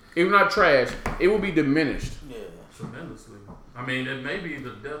if not trash, it will be diminished. Yeah. Tremendously. I mean, it may be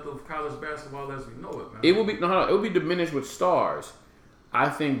the death of college basketball as we know it, man. It will be it will be diminished with stars. I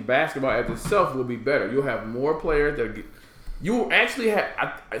think basketball as itself will be better. You'll have more players that you will actually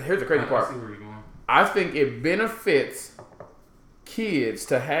have. Here's the crazy part. I see where you're going. I think it benefits kids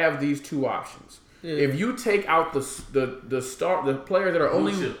to have these two options. Yeah. If you take out the players that are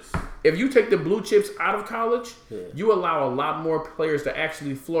only chips. If you take the blue chips out of college, you allow a lot more players to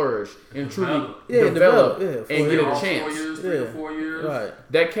actually flourish and truly develop and get a chance. 3 or 4 years.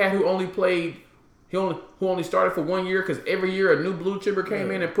 Right. That cat who only played, who only started for 1 year because every year a new blue chipper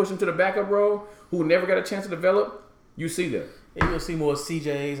came in and pushed him to the backup role, who never got a chance to develop, you see them. And you'll see more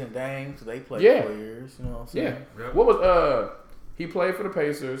CJs and Dames because they played 4 years. You know what I'm saying? Yeah. What was he played for the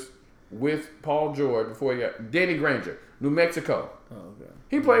Pacers with Paul George before he got Danny Granger, New Mexico. Oh, okay.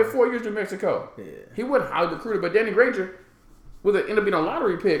 He played 4 years in New Mexico. Yeah. He wasn't highly recruited, but Danny Granger would end up being a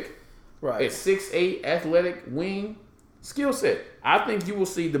lottery pick. Right. At 6'8", athletic wing skill set. I think you will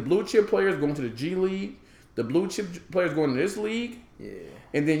see the blue chip players going to the G League, the blue chip players going to this league. Yeah.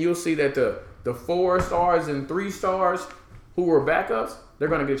 And then you'll see that the 4 stars and 3 stars who were backups, they're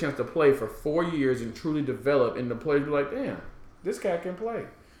going to get a chance to play for 4 years and truly develop. And the players be like, damn, this cat can play.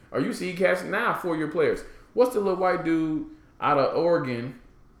 Or you see cats now 4-year players. What's the little white dude out of Oregon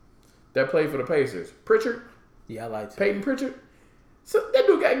that played for the Pacers? Pritchard? Yeah, I like it. Peyton Pritchard? So that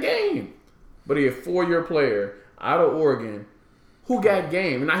dude got game. But he a 4-year player out of Oregon who got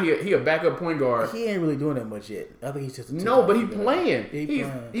game. And now he a backup point guard. He ain't really doing that much yet. I think he's just but he playing.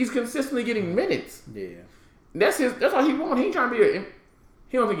 Playing. He's consistently getting minutes. Yeah. That's all he wants. He ain't trying to be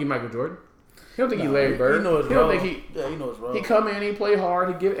he don't think he's Michael Jordan. He don't think he's Larry Bird. He knows his role. Don't think he knows his role. He come in, he play hard,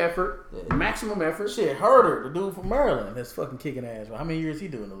 he give effort, maximum effort. Shit, Herder, the dude from Maryland, that's fucking kicking ass. How many years he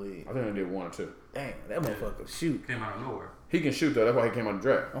do in the league? I think he did 1 or 2. Damn, that motherfucker shoot. Came out of nowhere. He can shoot though. That's why he came on the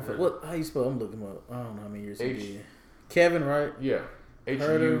draft. What? How you spell? I'm looking him up. I don't know how many years he did. Kevin, right? Yeah.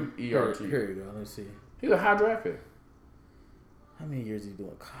 Huert. Here you go. Let's see. He's a high draft pick. How many years he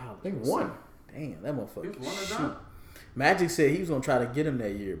doing college? I think 1. Damn, that motherfucker. He was 1 and done. Magic said he was gonna try to get him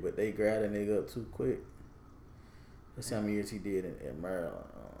that year, but they grabbed that nigga up too quick. Let's see how many years he did in Maryland.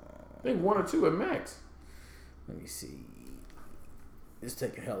 I think 1 or 2 at max. Let me see. It's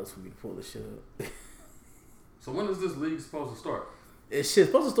taking hell for me to pull this shit up. So when is this league supposed to start? It's shit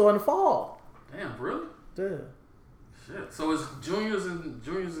supposed to start in the fall. Damn, really? Yeah. Shit. So it's juniors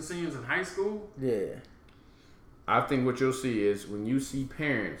and seniors in high school? Yeah. I think what you'll see is when you see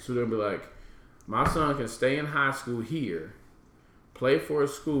parents who they'll be like, my son can stay in high school here, play for a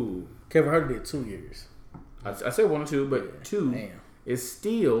school. Kevin Herter did 2 years. I said 1 or 2, but 2 is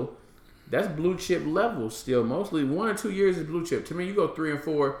still, that's blue chip level still. Mostly 1 or 2 years is blue chip. To me, you go 3 and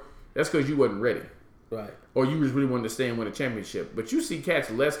 4, that's because you wasn't ready. Right. Or you just really wanted to stay and win a championship. But you see cats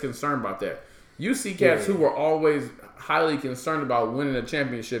less concerned about that. You see cats who were always highly concerned about winning a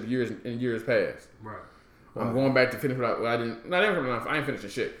championship years past. Right. I'm going back to finish what I didn't. I ain't finishing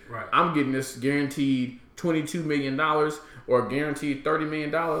shit. Right. I'm getting this guaranteed $22 million or guaranteed $30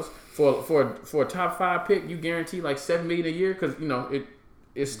 million for a top 5 pick. You guarantee like $7 million a year because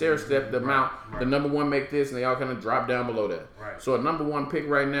it stair step the amount. Right. The number 1 make this, and they all kind of drop down below that. Right. So a number 1 pick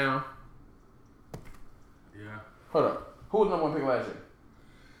right now. Yeah. Hold up. Who was the number 1 pick last year?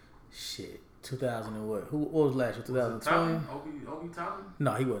 Shit. 2000 and what? What was last year? 2020? Obi Toppin?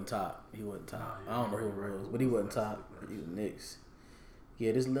 No, he wasn't top. I don't know who it was, but he wasn't top. He was Knicks.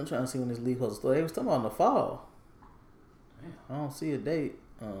 Yeah, I'm trying to see when this league supposed to start. They was talking about in the fall. Damn. I don't see a date.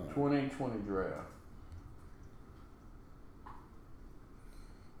 2020 draft.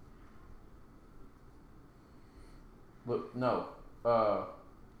 Look, no. Not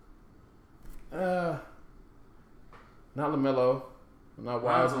LaMelo. Not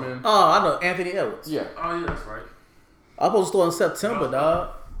Wiseman. Oh, I know. Anthony Edwards. Yeah. Oh, yeah, that's right. I'm supposed to start in September,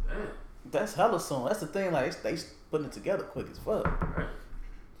 dog. Damn. That's hella soon. That's the thing. Like, they putting it together quick as fuck. Right.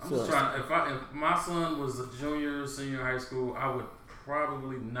 I'm just trying. If my son was a junior, senior in high school, I would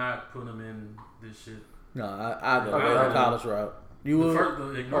probably not put him in this shit. No, I go the college route. You would?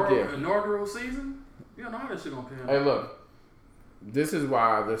 The inaugural season? You don't know how that shit gonna pan out. Hey, look. This is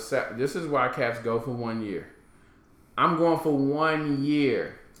why cats go for 1 year. I'm going for 1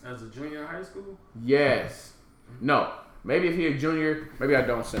 year. As a junior in high school? Yes. No. Maybe if he's a junior, maybe I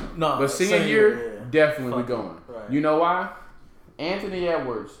don't send him. No, but senior year, definitely we going. Right. You know why? Anthony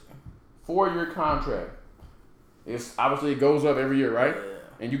Edwards, 4-year contract. It's obviously it goes up every year, right?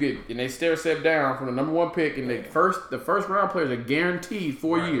 Yeah. And they stair step down from the number 1 pick, and the first round players are guaranteed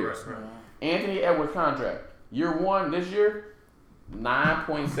 4 years. Right. Anthony Edwards contract. Year 1 this year,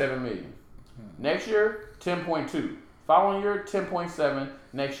 $9.7 million. Next year, 10.2. Following year, 10.7.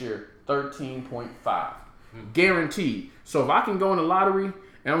 Next year, 13.5. Guaranteed. So if I can go in the lottery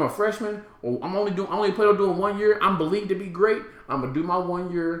and I'm a freshman, or I'm only planning on doing 1 year, I'm believed to be great, I'm going to do my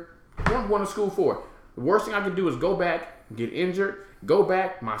 1 year. What I'm going to school for. The worst thing I can do is go back, get injured, go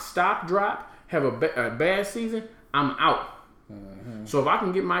back, my stock drop, have a bad season, I'm out. Mm-hmm. So if I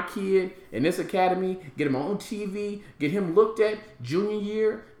can get my kid in this academy, get him on TV, get him looked at junior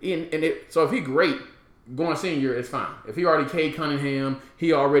year, so if he great, going senior year is fine. If he already Cade Cunningham,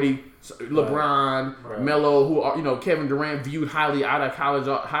 he already LeBron, Melo, who Kevin Durant viewed highly out of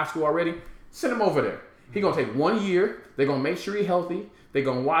high school already, send him over there. He gonna take 1 year. They're gonna make sure he's healthy. They're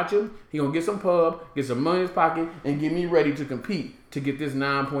gonna watch him. He gonna get some pub, get some money in his pocket, and get me ready to compete to get this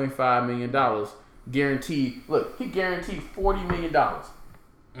 $9.5 million guaranteed. Look, he guaranteed $40 million.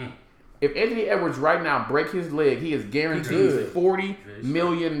 If Anthony Edwards right now break his leg, he is guaranteed $40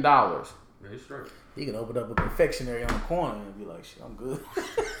 million. Very straight. He can open up a confectionery on the corner and be like, "Shit, I'm good."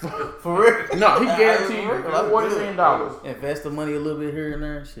 For real? No, he guaranteed $40 million. Invest the money a little bit here and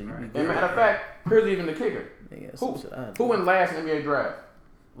there. Shit, And matter of fact, here's even the kicker. Who won last NBA draft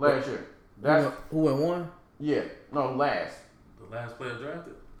last year? Who won? Yeah, no, last. The last player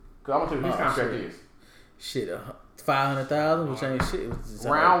drafted. Cause I'm gonna tell you who his contract is. Shit, $500,000, which ain't shit.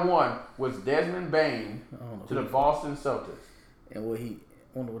 Round 1 was Desmond Bain to the Boston Celtics. And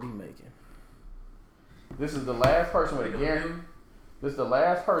wonder what he making. This is the last person with a guarantee. This is the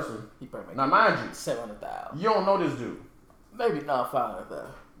last person. Now, mind you, $700,000. You don't know this dude. Maybe not $500,000.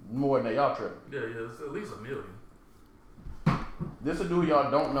 More than that, y'all tripping. Yeah, it's at least $1 million. This is a dude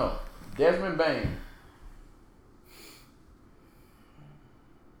y'all don't know. Desmond Bain.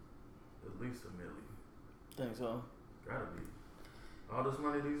 At least $1 million. Think so? Gotta be. All this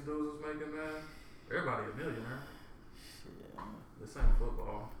money these dudes is making, man. Everybody a millionaire. Shit. This ain't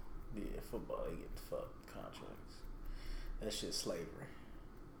football. Yeah, football, they get the fuck contracts. That shit's slavery.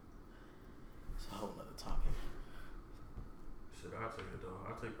 It's a whole nother topic. Shit, I'll take it though.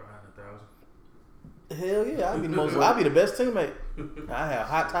 I'll take $500,000. Hell yeah, I'll be the best teammate. I have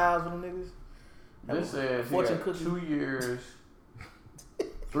hot ties with them niggas. This says he got 2 years,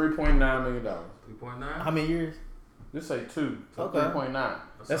 $3.9 million. 3.9? How many years? This say 2, so okay. 3.9.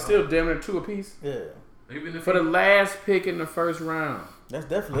 That's still damn near 2 apiece. Yeah. Even if for the last pick in the first round.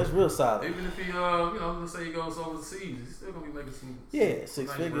 That's real solid. Even if he, let's say he goes overseas, he's still gonna be making some. Yeah,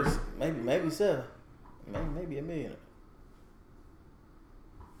 6 figures, maybe 7, maybe $1 million.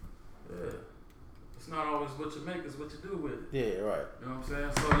 Yeah, it's not always what you make; it's what you do with it. Yeah, right. You know what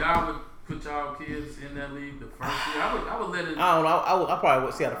I'm saying? So y'all would put y'all kids in that league the first year. I would let it. I don't know. I probably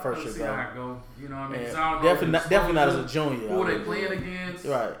would see how the first year see how it go. You know what I mean? Yeah. Definitely not as a junior. Who are they playing against?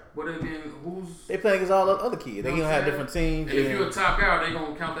 Right. What again? They playing against all the other kids. They gonna have different teams. And if you're a top guy, they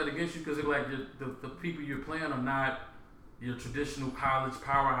gonna count that against you because they're like the people you're playing are not your traditional college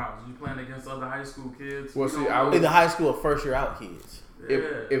powerhouse. You're playing against other high school kids. Well, see, in the high school or first year out kids. But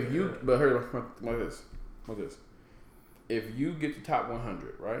hear what this. If you get the top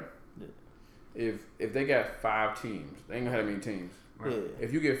 100, right? Yeah. If they got 5 teams, they ain't gonna have that many teams. Right? Yeah.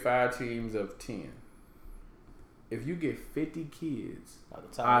 If you get 5 teams of 10, if you get 50 kids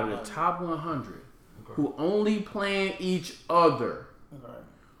out of the top 100 who only playing each other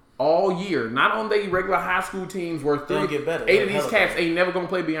all year, not on their regular high school teams where 8 of these cats ain't never gonna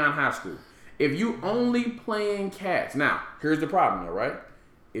play beyond high school. If you only playing cats, now here's the problem though, right?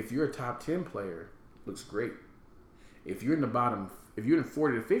 If you're a top 10 player, looks great. If you're in the bottom, if you're in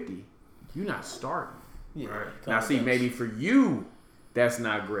 40 to 50, you're not starting. Yeah. Right. Now, see, maybe for you, that's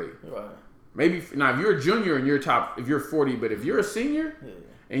not great. Right. Maybe now if you're a junior and you're top, if you're 40, but if you're a senior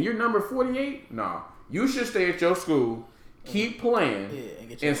and you're number 48, no, you should stay at your school, keep playing,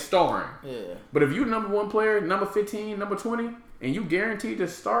 and starring. Yeah. But if you're number 1 player, number 15, number 20, and you guaranteed to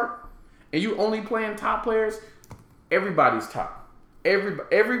start, and you only playing top players, everybody's top.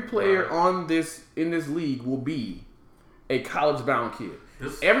 Every player in this league will be a college bound kid.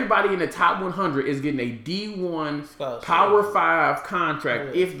 Everybody in the top 100 is getting a D1 Power 5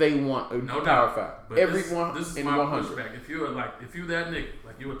 contract if they want a Power 5. But Everyone this is in my 100. pushback. If you that nigga,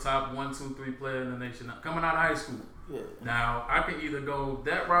 like you a top 1, 2, 3 player in the nation coming out of high school. Yeah. Now I can either go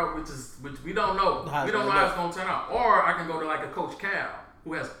that route, which we don't know. We don't know how it's gonna turn out, or I can go to like a Coach Cal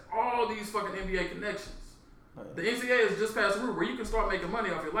who has all these fucking NBA connections. The NCAA is just past the route where you can start making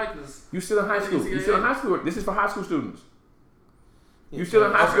money off your likeness. You still in high school. You still in high school. This is for high school students. You still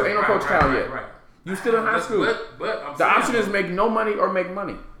in high school. Ain't no Coach Cal yet. Right. You still in high school. But the option is make no money or make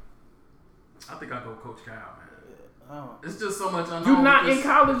money. I think I'll go Coach Cal, man. It's just so much unknown. You're not in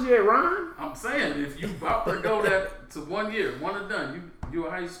college yet, Ron. I'm saying if you about to go that to 1 year, one and done, You're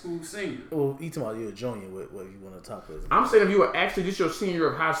a high school senior. Well, you talking about you're a junior. What you want to talk with? I'm saying if you were actually just your senior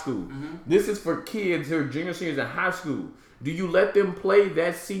of high school, this is for kids who are junior seniors in high school. Do you let them play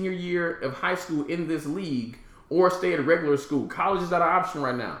that senior year of high school in this league or stay at regular school? College is not an option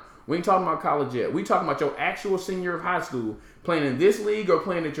right now. We ain't talking about college yet. We talking about your actual senior of high school playing in this league or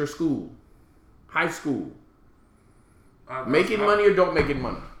playing at your school. High school. Making money or don't making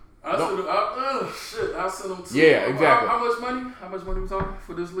money? I sent them to. Yeah, exactly. How much money? How much money we talking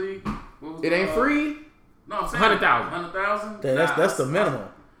for this league? It ain't free. No, I'm saying 100,000. That's the minimum.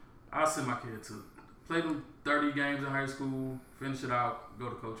 I'll send my kid to play them 30 games in high school, finish it out, go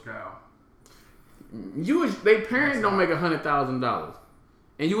to Coach Cal. They parents don't make $100,000,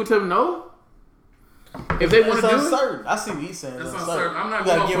 and you would tell them no. If they want to do uncertain. I see what he's saying. It's uncertain. I'm not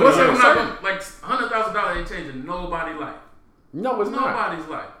what's going uncertain? like $100,000 ain't changing nobody's life. No, it's nobody's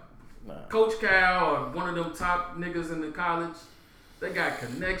life. Nah. Coach Cal or one of them top niggas in the college, they got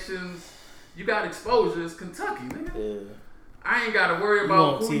connections. You got exposure. It's Kentucky, nigga. Yeah. I ain't got to worry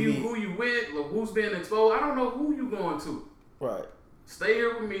about who TV. you with or who's being exposed. I don't know who you going to. Right. Stay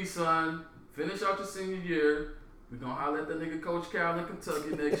here with me, son. Finish out your senior year. We gonna holler at the nigga Coach Cal in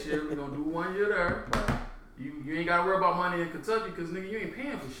Kentucky next year. We gonna do 1 year there. Right. You ain't gotta worry about money in Kentucky because nigga you ain't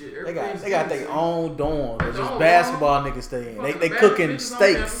paying for shit. They got their own dorm. It's just own basketball niggas stay in. They cooking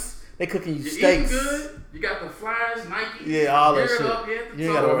steaks. They cooking you steaks. Eating good. You got the flyers, Nike. Yeah, all that Gear it shit. up, You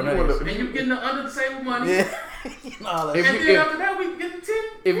ain't gotta worry about that shit. And you getting the under the table money. Yeah. All that If shit. And you- then after that we can get the tip.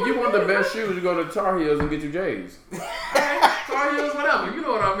 If you want the best shoes, you go to Tar Heels and get you J's. Tar Heels, whatever. You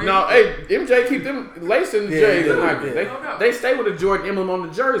know what I mean. No, hey, MJ keep them lacing the Yeah, J's yeah, and Nike. yeah. They stay with the Jordan emblem on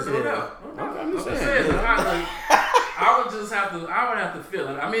the jersey. No doubt. I'm just I'm saying. saying, I would just have to. I would have to feel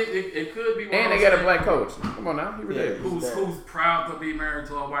it. I mean, it could be. And they got a black coach. Come on now, he ridiculous. Who's proud to be married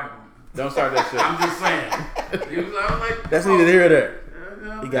to a white woman. Don't start that shit. I'm just saying. He was like, That's neither here or there.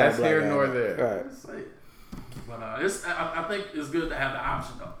 yeah, He got That's a black here guy. nor there. Right. Just say it. But I think it's good to have the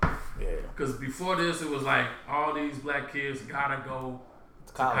option though. Yeah. Because before this, it was like all these black kids gotta go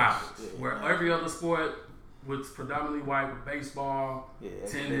to college. Yeah, Where yeah. every other sport was predominantly white with baseball, Yeah,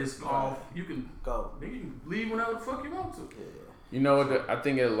 tennis, golf. You can Go. you can leave whenever the fuck you want to. Yeah. You know what? I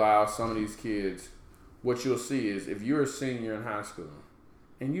think it allows some of these kids. What you'll see is if you're a senior in high school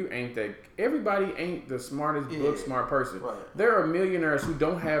and you ain't that. Everybody ain't the smartest book smart person. Right. There are millionaires who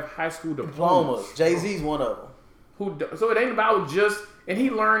don't have high school diplomas. Jay-Z's one of them. So it ain't about just. And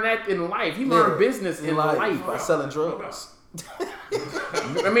he learned that in life. He learned business in life. by selling drugs.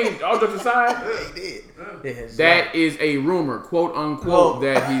 I mean, all jokes aside, He did. Yeah, that is a rumor, quote unquote,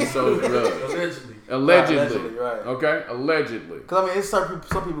 that he sold drugs. Allegedly. Allegedly. Right. Okay? Allegedly. Because, I mean, it's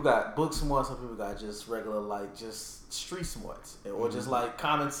some people got book smarts, some people got just regular, like, just street smarts. Or just, like,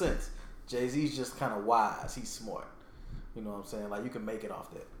 common sense. Jay-Z's just kind of wise. He's smart. You know what I'm saying? Like, you can make it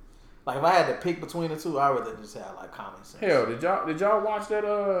off that. Like, if I had to pick between the two, I'd rather just have, like, common sense. Hell, did y'all watch that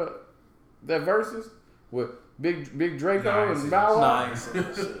Versus with Big Draco and Bow Wow? Nah, I ain't seen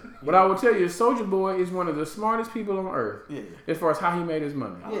that shit. But I will tell you, Soulja Boy is one of the smartest people on earth Yeah. as far as how he made his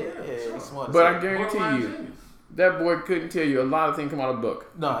money. Yeah, he's smart. But I as hell. guarantee Borderline you, genius. that boy couldn't tell you a lot of things come out of a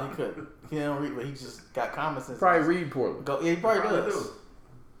book. No, he couldn't. He don't read, but he just got common sense. Probably read poorly. Yeah, he probably Probably does. do.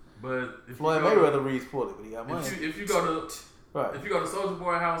 But if Floyd you go, Mayweather reads poorly, but he got money. if you go to Right. if you go to Soulja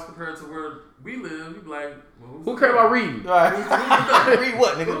Boy house compared to where we live, you be like, well, Who care about reading? Right. Read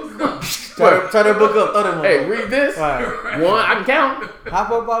what, Who's nigga? done? Turn that book up. Throw that Hey, motherfucker. read this. Right. One, I can count.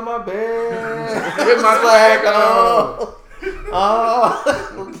 Hop up on my bed. With my flag on.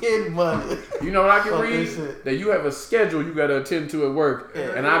 Oh, I'm getting money. You know what I can Fuck read? this shit. That you have a schedule you got to attend to at work,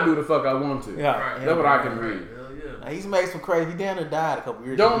 Yeah. and I do the fuck I want to. Yeah. Right. That's what I can read. Hell yeah. Now, he's made some crazy. He damn near died a couple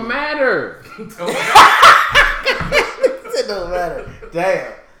years Don't ago. matter. It don't matter.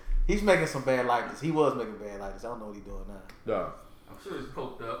 Damn. He's making some bad likeness. He was making bad likeness. I don't know what he's doing now. No. I'm sure he's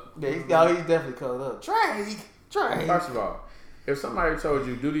poked up. Yeah, he's definitely coked up. Trey. First of all, if somebody told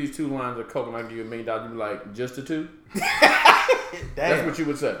you do these 2 lines of coke and I give you $1 million, you'd be like, just the 2? Damn. That's what you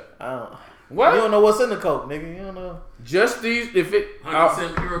would say. What? You don't know what's in the coke, nigga. You don't know. Just these, if it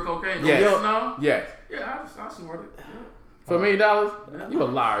 100% pure cocaine. Yes. You don't know? yes. Yeah, I snort it. For $1 million, you a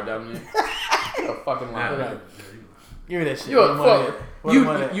liar, Dominic. You a fucking liar. Yeah. Give me that shit. You Where a the money fuck. at? Where the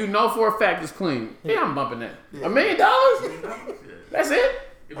money at? You know for a fact it's clean. Yeah, I'm bumping that. Yeah. $1 million? That's it.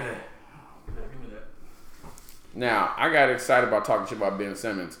 Give me that. Give me that. Now I got excited about talking shit about Ben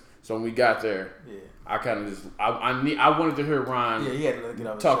Simmons. So when we got there, Yeah. I kind of just I wanted to hear Ron Yeah, he had to get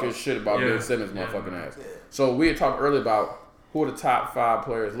off his talk his chest. shit about Yeah. Ben Simmons' Yeah. motherfucking ass. Yeah. So we had talked earlier about who are the top 5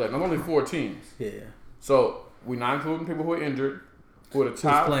 players left. There's only 4 teams. Yeah. So we're not including people who are injured. Who are the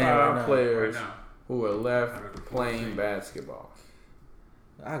top playing 5 right now? players Right now. who are left playing basketball?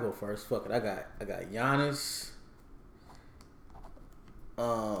 I go first. Fuck it. I got Giannis.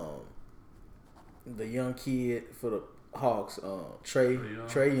 The young kid for the Hawks.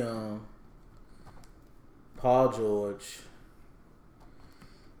 Trae Young. Paul George.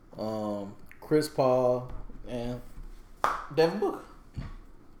 Chris Paul and Devin Booker.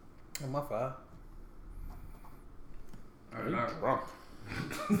 And my 5. Are you drunk?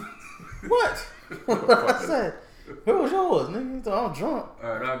 What? What I said? Who was yours, nigga? You thought I'm drunk. All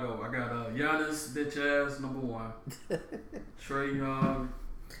right, I'll go. I got Giannis, bitch ass, number 1. Trae Young.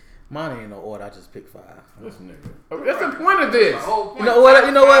 Mine ain't no order. I just picked 5. This nigga. That's the point of this. You know what?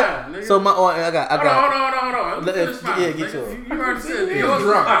 You know what? So my order, I got. Hold on. Yeah, get yours. You already said He yours was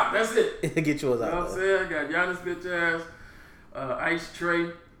was drunk. hot. That's it. Get yours You know out. what I'm saying? I got Giannis, bitch ass, Ice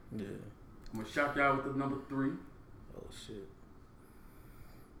Trae. Yeah. I'm gonna shock y'all with the number 3. Oh shit.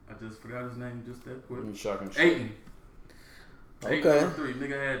 I just forgot his name just that quick. You shocking shit. Aiton. Okay. Aiton, number 3.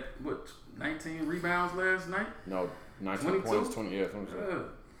 Nigga had what? 19 rebounds last night. No, 19 22? points, 20. Yeah, 22.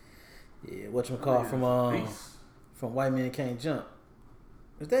 Yeah, whatchamacallit from White Men Can't Jump.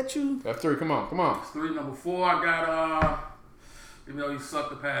 Is that you? That's 3. Come on. That's 3. Number 4, I got even though he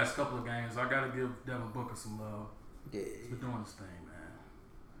sucked the past couple of games, I gotta give Devin Booker some love. Yeah. He's been doing his thing, man.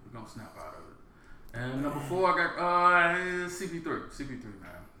 We're gonna snap out of it. And number 4, I got CP3. CP3,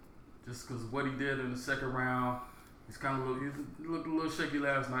 man. Just because what he did in the second round, he looked a little shaky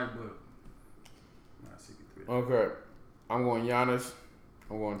last night, but CP3. Okay. I'm going Giannis.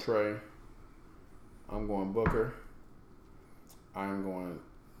 I'm going Trae. I'm going Booker. I'm going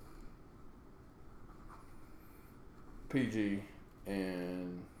PG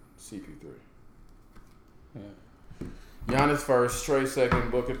and CP3. Giannis first, Trae second,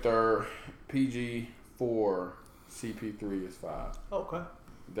 Booker third, PG 4, CP3 is 5. Okay.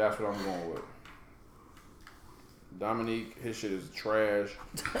 That's what I'm going with. Dominique, his shit is trash.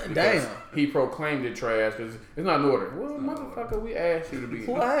 Damn. He proclaimed it trash because it's not in order. Well, motherfucker, we asked you to be.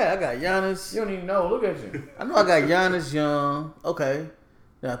 Who I got Giannis. You don't even know. Look at you. I know I got Giannis Young. Okay.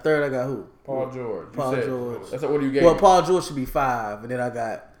 Now third I got who? Paul George. Paul George. That's what do you get? Well, Paul George should be 5, and then I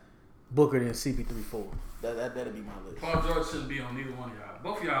got Booker and CP3 4. That'll be my list. Paul George shouldn't be on neither one of y'all.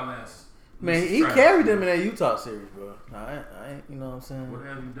 Both of y'all last. Man, he carried them in that Utah series, bro. I ain't, you know what I'm saying? What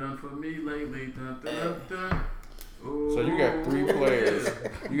have you done for me lately? Dun, dun, dun, dun. So you got 3 players.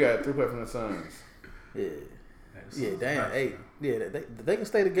 You got 3 players from the Suns. Yeah. Yeah, damn. 8. Yeah, they can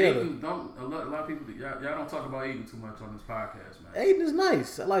stay together. Aiden, a lot of people, y'all don't talk about Aiden too much on this podcast, man. Aiden is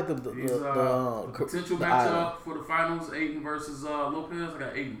nice. I like the potential matchup for the finals. Aiden versus Lopez. I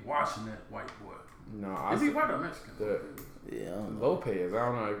got Aiden washing that white boy. No, is he white or Mexican? Yeah, I don't know. Lopez. I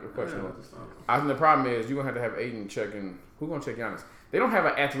don't know the question. Yeah, I think the problem is you're gonna have to have Aiden checking. Who's gonna check Giannis? They don't have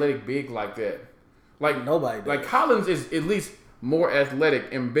an athletic big like that. Like nobody does. Like Collins is at least more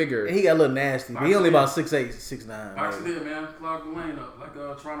athletic and bigger. He got a little nasty, but he only about 6'8", 6'9". Boxing did, man. Clogged the lane up like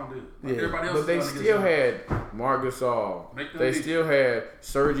Toronto did. Like yeah. Everybody else. But they still had Marc Gasol. They still had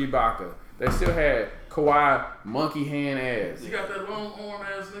Serge Ibaka. They still had Kawhi monkey hand ass. You got that long arm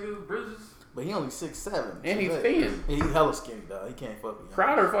ass nigga Bridges. But he only 6'7". And he's thin. He hella skinny, dog. He can't fuck with him.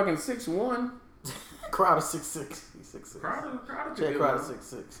 Crowder fucking 6'1". Crowder 6'6". He's 6'6". Crowder Jay Crowder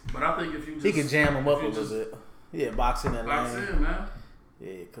 6'6". But I think if you just, he can jam him up a little bit. Yeah, box in that box lane. in, man.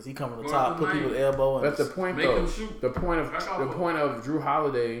 Yeah, because he come to the Go top, up the put people lane. with elbow. And That's the point, Make though. them shoot. The point of Drew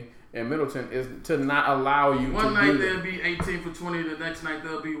Holiday and Middleton is to not allow you One to night do they'll that. be 18 for 20. The next night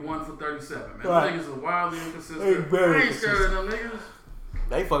they'll be 1 for 37. Man, Right. them niggas are wildly inconsistent. They very I ain't scared of them niggas.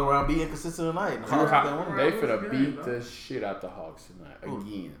 They fuck around, be inconsistent tonight. They Right. finna Good beat game, the shit out the Hawks tonight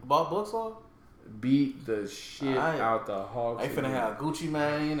again. Bought books off? Beat the shit Aight. out the Hawks. They finna again. have Gucci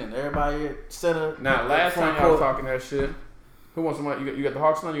Mane and everybody at center. Now, last front time y'all was court. talking that shit. Who wants some money? You got the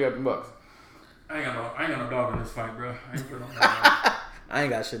Hawks now. You got the Bucks. I ain't got no dog in this fight, bro. I ain't put on I ain't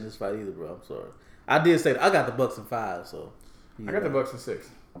got shit in this fight either, bro. I'm sorry. I did say that. I got the Bucks in 5, so. I got the Bucks in 6.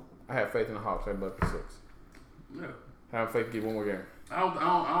 I have faith in the Hawks. I have Bucks in 6. Yeah. I have faith to get one more game. I don't,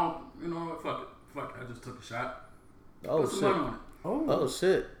 you know what? Fuck it. I just took a shot. Oh, Put some shit. money on it. Oh,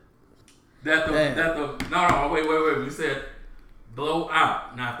 shit. No, wait. We said blow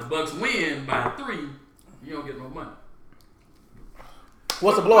out. Now, if the Bucks win by 3, you don't get no money.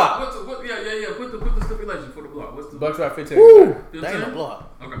 What's the blowout? Yeah. Put the stipulation for the blowout. What's the Bucks by 15. Woo! 15? That ain't a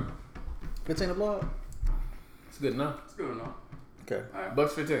blowout. Okay. 15 a blowout? It's good enough. It's good enough. Okay. All right.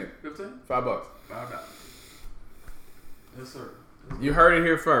 Bucks 15. 15? $5. $5. Yes, sir. You heard it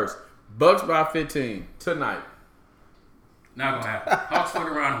here first. Bucks by 15 tonight. Not gonna happen. Hawks fuck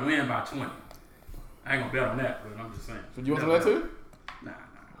around and win by 20. I ain't gonna bet on that, but I'm just saying. So you want to do that too? Nah.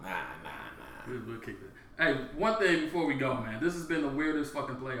 Nah. We'll kick that. Hey, one thing before we go, man. This has been the weirdest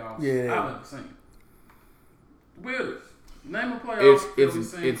fucking playoffs I've ever seen. Weirdest. Name a playoff.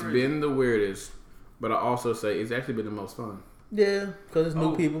 It's been the weirdest, but I also say it's actually been the most fun. Yeah, because it's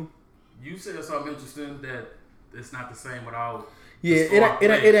new people. You said something interesting that it's not the same without. Yeah,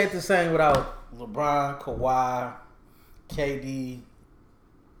 it ain't the same without LeBron, Kawhi, KD.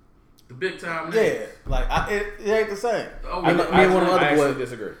 The big time. Yeah, like it ain't the same. Oh, I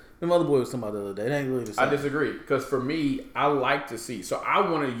disagree. The other boy was talking about the other day. It ain't really the same. I disagree because for me, I like to see. So I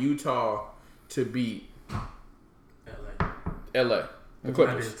wanted Utah to beat LA, the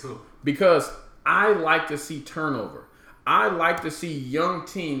Clippers, I did too. because I like to see turnover. I like to see young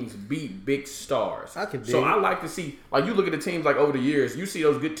teams beat big stars. I like to see, like, you look at the teams like over the years, you see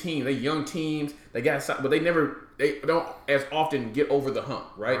those good teams, they young teams, they got, but they don't as often get over the hump,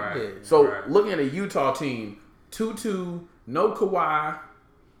 right? Yeah. So looking at a Utah team, 2-2, no Kawhi,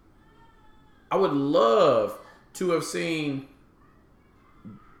 I would love to have seen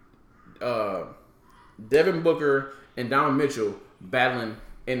Devin Booker and Donovan Mitchell battling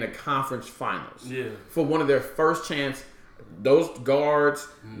in the conference finals. Yeah. For one of their first chance. Those guards,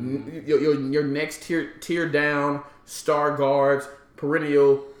 your next tier down star guards,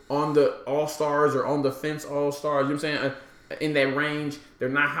 perennial on the all-stars or on the fence all-stars, you know what I'm saying? In that range, they're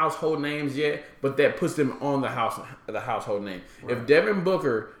not household names yet, but that puts them on the household name. Right. If Devin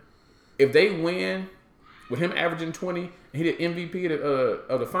Booker, if they win with him averaging 20 and he did MVP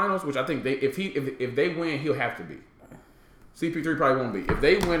of the finals, which I think if they win, he'll have to be. CP3 probably won't be. If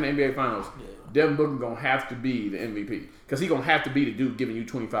they win the NBA Finals, Devin Booker gonna have to be the MVP because he gonna have to be the dude giving you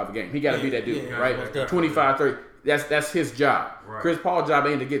 25 a game. He got to be that dude, right? 25, 30. That's his job. Right. Chris Paul's job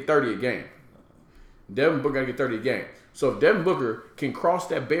ain't to get 30 a game. Devin Booker got to get 30 a game. So if Devin Booker can cross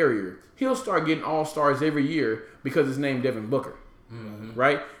that barrier, he'll start getting all-stars every year because his name Devin Booker,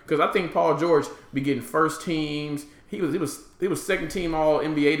 right? Because I think Paul George be getting first teams. He was second team all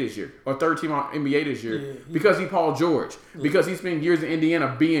NBA this year or third team all NBA this year because he Paul George because he spent years in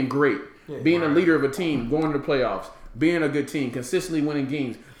Indiana being great, being a leader of a team, going to the playoffs, being a good team, consistently winning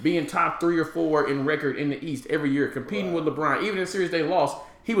games, being top 3 or 4 in record in the East every year, competing with LeBron. Even in series they lost,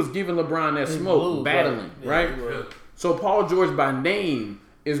 he was giving LeBron that smoke, battling, right? So Paul George by name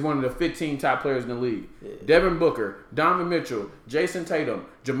is one of the 15 top players in the league. Devin Booker, Donovan Mitchell, Jason Tatum,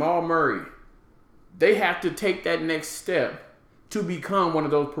 Jamal Murray. They have to take that next step to become one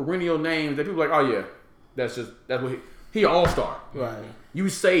of those perennial names that people are like, oh yeah, that's what he an all-star. Right. You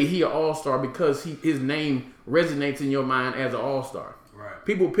say he an all-star because his name resonates in your mind as an all-star. Right.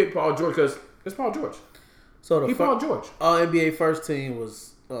 People pick Paul George because it's Paul George. So Paul George. All NBA first team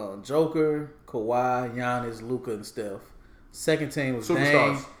was Joker, Kawhi, Giannis, Luka, and Steph. Second team was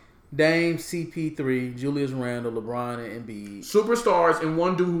Superstars. Dame, CP3, Julius Randle, LeBron, and Embiid. Superstars and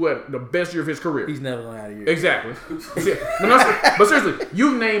one dude who had the best year of his career. He's never going to have a year. Exactly. But seriously,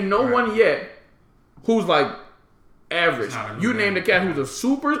 you've named no one yet who's like average. You named a cat who's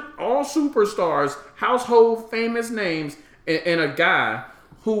all superstars, household famous names, and a guy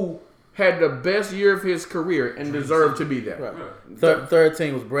who had the best year of his career and deserved to be that. Right. Third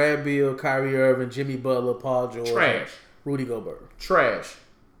team was Brad Beal, Kyrie Irving, Jimmy Butler, Paul George, Trash. Rudy Gobert. Trash.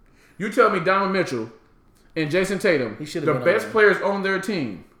 You tell me Donovan Mitchell and Jason Tatum, the best players on their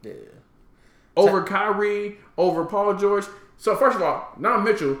team, over Kyrie, over Paul George. So first of all, Donovan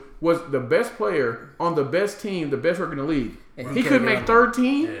Mitchell was the best player on the best team, the best record in the league. And he couldn't make third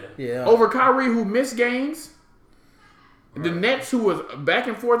team over Kyrie, who missed games. Right. The Nets, who was back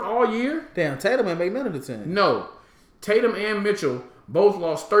and forth all year. Damn, Tatum ain't make none of the team. No. Tatum and Mitchell both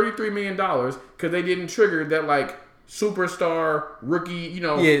lost $33 million because they didn't trigger that, superstar, rookie,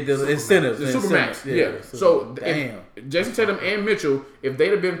 the incentives. The Supermax. Yeah. So, Jason Tatum and Mitchell, if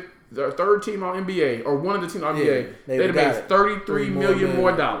they'd have been the third team on NBA or one of the team on NBA, they'd have made $33 million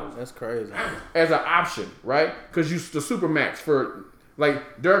more dollars. That's crazy. As an option, right? Because the Supermax for...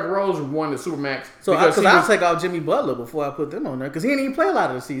 Derrick Rose won the Supermax. So, because I'll take out Jimmy Butler before I put them on there. Because he didn't even play a lot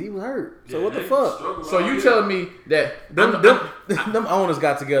of the season. He was hurt. So, what the fuck? So, you telling me that... Them owners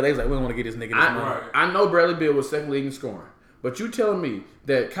got together. They was like, we don't want to get this nigga this money. I know Bradley Beal was second league in scoring. But you telling me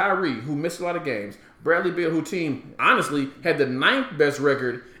that Kyrie, who missed a lot of games, Bradley Beal, who team, honestly, had the 9th best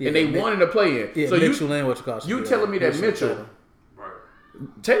record, and they wanted to play in. Yeah, so Mitchell and what you call you telling me that Mitchell...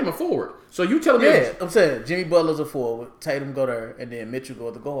 Tatum a forward. So you telling me? Yeah, I'm saying Jimmy Butler's a forward. Tatum go there, and then Mitchell go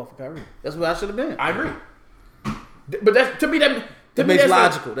to the goal for Kyrie. That's what I should have been. I agree. But that makes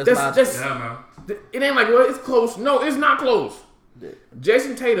logical. That's logical. Man. It ain't it's close. No, it's not close. Yeah.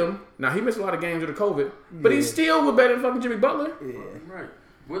 Jason Tatum. Now he missed a lot of games due to COVID, but he still was better than fucking Jimmy Butler. Yeah, right.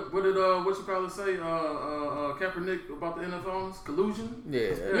 What did what you call it say? Kaepernick about the NFLs collusion. Yeah,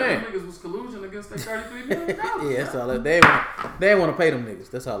 them niggas was collusion against their $33 million. Yeah, that's all. They didn't want to pay them niggas.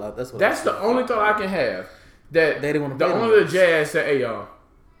 That's all. That's the only thought I can have. That they didn't want to pay the them owner of niggas. the Jazz said, "Hey y'all,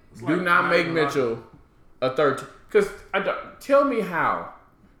 do not make Mitchell a third." Because tell me how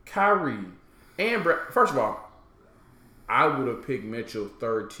Kyrie and Brett. First of all, I would have picked Mitchell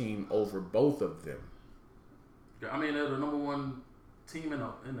third team over both of them. I mean, they're the number one team in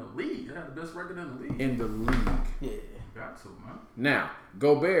the league. They had the best record in the league. In the league. Yeah. Got to, man. Now,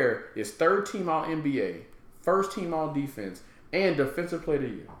 Gobert is third team all NBA, first team all defense, and defensive player of the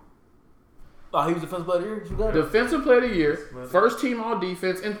year. Oh, he was defensive player of the year? You got it? Defensive player of the year, first team all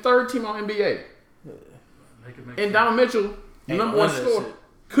defense, and third team all NBA. Yeah. And Donovan Mitchell, Ain't number none one of that scorer, shit.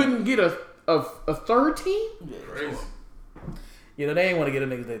 couldn't get a third team? Yeah. Crazy. You know, they ain't want to get a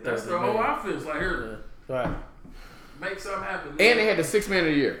niggas their third. That's their whole offense. Like, here, Yeah. Right. make something happen. And they had the sixth man of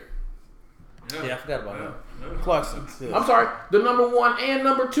the year. Yeah, I forgot about Yeah. that. Clarkson. Yeah. I'm sorry, the number one and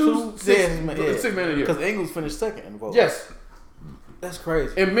number two sixth man of the year. Because Ingles finished second in the vote. Yes. That's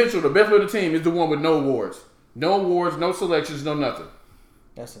crazy. And Mitchell, the best player of the team, is the one with no awards. No awards, no selections, no nothing.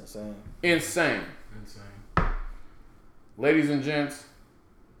 That's insane. Insane. Ladies and gents,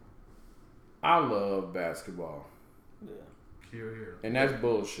 I love basketball. Yeah. Here. And that's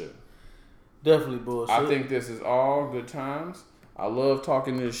bullshit. Definitely bullshit. I think this is all good times. I love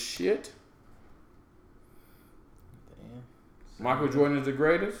talking this shit. Damn. Michael Jordan is the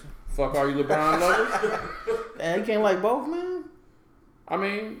greatest. Fuck all you LeBron lovers. Damn, you can't like both, man? I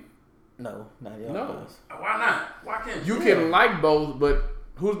mean, No, not y'all. No. guys. Why not? Why can't you can like both, but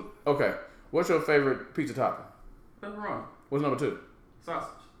who's okay? What's your favorite pizza topping? Pepperoni. What's number two? Sausage.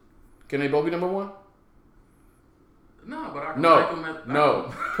 Can they both be number one? No, but I can No. like them at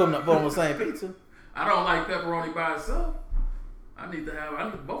No. Put them on the same pizza. I don't like pepperoni by itself. I need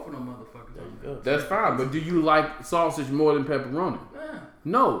both of them motherfuckers. There you go. That's fine, but do you like sausage more than pepperoni? Yeah.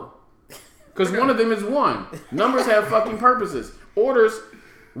 No. Because one of them is one. Numbers have fucking purposes. Orders,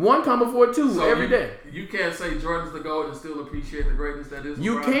 one come before two So every day. You can't say Jordan's the GOAT and still appreciate the greatness that is.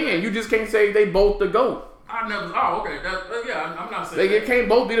 You LeBron can. James. You just can't say they both the GOAT. I never. Oh, okay. I'm not saying They that. can't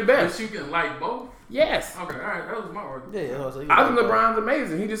both be the But best. you can like both. Yes. Okay, all right. That was my argument. Yeah, that's what I think LeBron's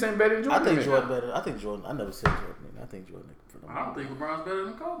amazing. He just ain't better than I Jordan. think to me. Jordan better. I think Jordan. I never said Jordan. I think Jordan. I don't think LeBron's better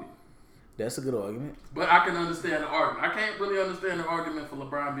than Kobe. That's a good argument. But I can understand the argument. I can't really understand the argument for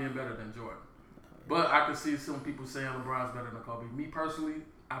LeBron being better than Jordan. But I can see some people saying LeBron's better than Kobe. Me personally,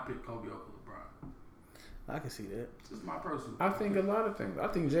 I pick Kobe over LeBron. I can see that. This is my personal. I think a lot of things. I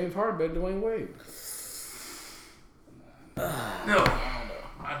think James Harden better than Dwayne Wade. No,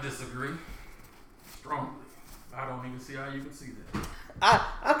 I disagree strongly. I don't even see how you can see that.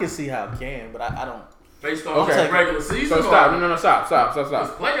 I can see how it can, but I don't. Based on Okay. regular season. So stop. No, stop.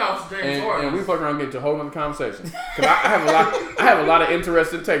 It's playoffs, James Harden. And we fucking around and get to a whole other conversation. Because I have a lot of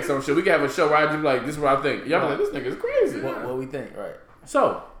interesting takes on shit. We can have a show where I do like, this is what I think. Y'all be like, this nigga is crazy. What we think, right?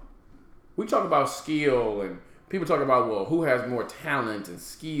 So, we talk about skill and people talk about, well, who has more talent and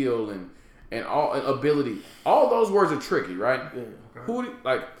skill and all and ability. All those words are tricky, right? Yeah. Who,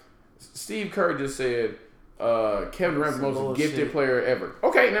 like, Steve Kerr just said Kevin Durant's the most Bullshit. gifted player ever.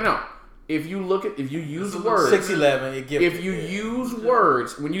 Okay, no. If you use words, 6'11", it gifted. if you use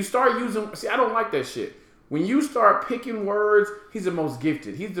words, when you start using, see, I don't like that shit. When you start picking words, he's the most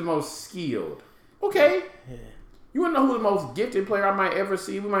gifted. He's the most skilled. Okay. Yeah. You want to know who the most gifted player I might ever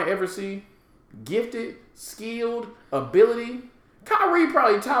see? We might ever see? Gifted, skilled, ability. Kyrie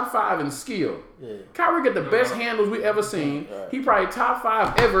probably top 5 in skill. Yeah. Kyrie got the best handles we ever seen. Right. He probably top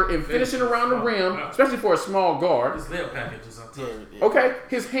 5 ever in finishing around the rim, especially for a small guard. His layup package is up Yeah, top. yeah. Okay,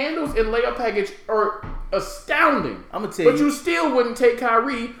 his handles and layup package are astounding. I'm gonna tell But you. you still wouldn't take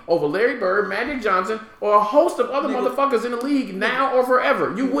Kyrie over Larry Bird, Magic Johnson, or a host of other Nigga. motherfuckers in the league now or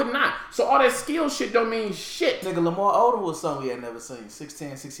forever. You would not. So all that skill shit don't mean shit. Nigga, Lamar Odom was something we had never seen.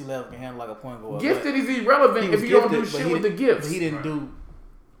 6'10", 6'11", can handle like a point guard. Gifted is He irrelevant was if you don't gifted, do but shit he with the didn't- gifts. But he didn't do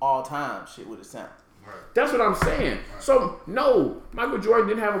all time shit with his talent. That's what I'm saying. So no, Michael Jordan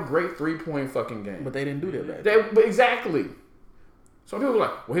didn't have a great 3-point fucking game. But they didn't do that back then. But exactly. So people were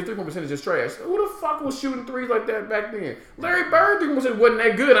like, well, his 3-point percentage is trash. Who the fuck was shooting threes like that back then? Larry Bird 3-point percentage wasn't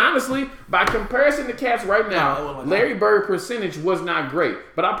that good, honestly. By comparison to cats right No, it now, wasn't like Larry that. Bird percentage was not great.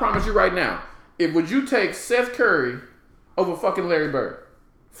 But I promise you right now, would you take Seth Curry over fucking Larry Bird?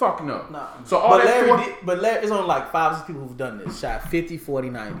 Fuck no. Nah. So all but that Larry, but Larry, it's only like 5 or 6 people who've done this. Shot 50, 40,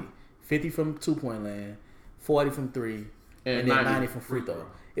 90. 50 from 2-point land, 40 from 3, and then 90 from free throw.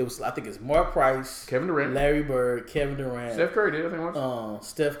 It was, I think it's Mark Price, Kevin Durant, Larry Bird, Kevin Durant, Steph Curry did, I think once.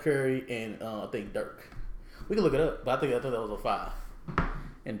 Steph Curry, and I think Dirk. We can look it up, but I thought that was a 5.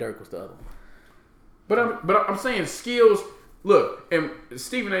 and Dirk was the other one. But I'm saying skills. Look, and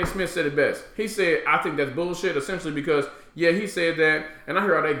Stephen A. Smith said it best. He said, I think that's bullshit, essentially because, yeah, he said that, and I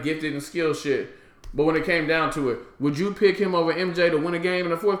hear all that gifted and skill shit. But when it came down to it, would you pick him over MJ to win a game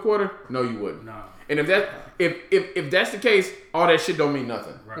in the fourth quarter? No, you wouldn't. No. And if that's the case, all that shit don't mean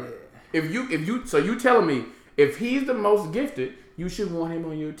nothing. Right. Yeah. So you telling me if he's the most gifted, you should want him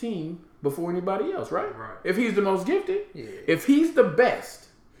on your team before anybody else, right? Right. If he's the most gifted, Yeah. if he's the best,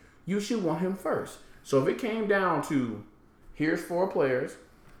 you should want him first. So if it came down to here's four players,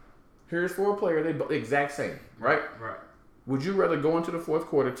 they both the exact same, right? Right. Would you rather go into the fourth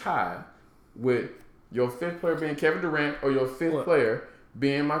quarter tied with your fifth player being Kevin Durant or your fifth player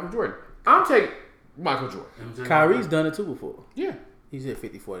being Michael Jordan? I'll take Michael Jordan. MJ Kyrie's done it too before. Yeah. He's hit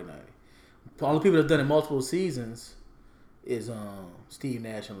 50, 40, 90. The only people that have done it multiple seasons is Steve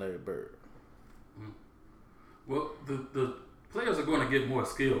Nash and Larry Bird. Well, the players are going to get more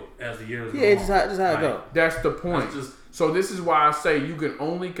skill as the years go on. Yeah, just how it go. That's the point. So this is why I say you can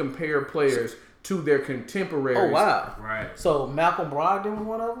only compare players to their contemporaries. Oh, wow. Right. So Malcolm Brogdon was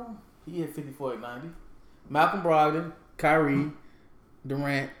one of them. He hit 50, 40, 90. Malcolm Brogdon, Kyrie,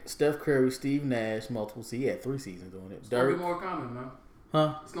 Durant, Steph Curry, Steve Nash, multiple. So he had 3 seasons doing it. It's going to get more common, man.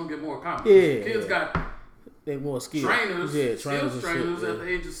 Huh? It's going to get more common. Yeah. Kids got they more skilled. trainers, Yeah, skills trainers yeah. at the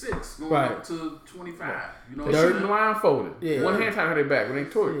age of 6, going Right. up to 25. You know They what I'm shooting saying? blindfolded. Yeah. One hand tied behind their back when they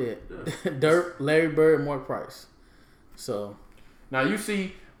tore it. Yeah. Dirk, Larry Bird, and Mark Price. So, Now you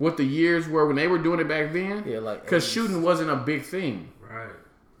see what the years were when they were doing it back then. yeah, like Because shooting wasn't a big thing. Right.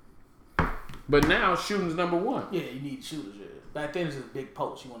 But now shooting's number one. Yeah, you need shooters. Yeah. Back then it was just a big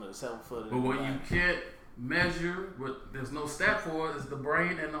post. You wanted a 7-footer. But what you can't measure, what there's no stat for, is the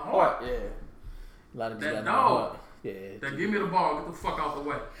brain and the heart. Yeah. A lot of these That guys dog. know heart. Yeah. That give me the ball, get the fuck out the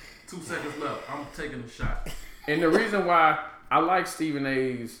way. 2 seconds left. I'm taking the shot. And the reason why I like Stephen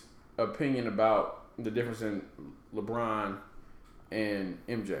A's opinion about the difference in LeBron and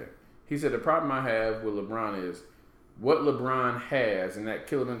MJ. He said the problem I have with LeBron is what LeBron has and that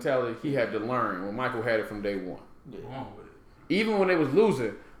killer mentality he had to learn when Michael had it from day one. Yeah. Go on with it. Even when they was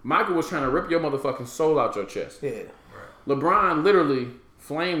losing, Michael was trying to rip your motherfucking soul out your chest. Yeah. Right. LeBron literally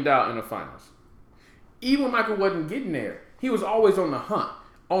flamed out in the finals. Even when Michael wasn't getting there, he was always on the hunt,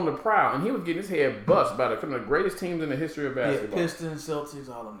 on the prowl, and he was getting his head bust by some of the greatest teams in the history of basketball. Yeah, Pistons, Celtics,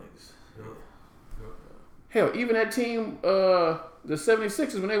 all them niggas. Hell, even that team, the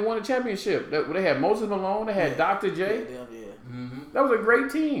 76ers, when they won the championship, they had Moses Malone, they had Dr. J. Yeah. Mm-hmm. That was a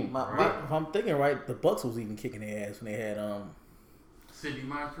great team. If I'm thinking right, the Bucks was even kicking their ass when they had Sidney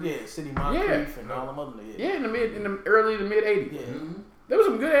Moncrief. Sidney Moncrief and all them other niggas. Yeah, in the early to mid 80s. Yeah. Mm-hmm. There was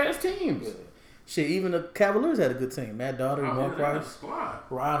some good ass teams. Yeah. Shit, even the Cavaliers had a good team. Matt Daugherty, Mark Price, Squad.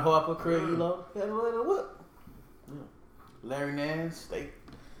 Ryan Harper, Craig Elo. What? Yeah. Larry Nance.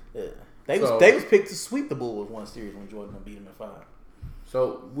 They was picked to sweep the Bulls one series when Jordan beat them in 5.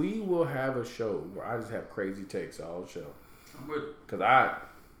 So we will have a show where I just have crazy takes all show. I'm with it. Cause I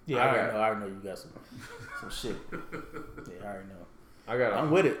already know you got some shit. Yeah, I already know.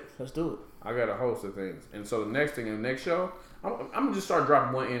 I'm with it. Let's do it. I got a host of things, and so the next thing in the next show, I'm gonna just start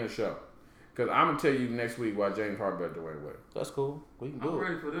dropping one in a show, cause I'm gonna tell you next week why James Harden better Dwayne Wade. That's cool. We can I'm do it.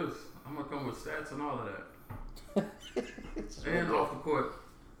 ready for this. I'm gonna come with stats and all of that. And off the court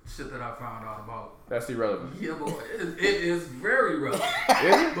shit that I found out about. That's irrelevant. Yeah, boy, it is very relevant.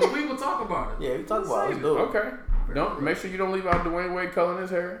 Yeah. But we will talk about it. Yeah, we talk about it. Let's do it. Okay. Don't make sure you don't leave out Dwayne Wade culling his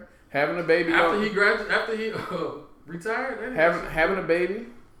hair, having a baby. After he retired, having a baby,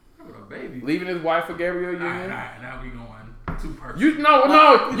 leaving his wife for Gabrielle Union. All right, now we going too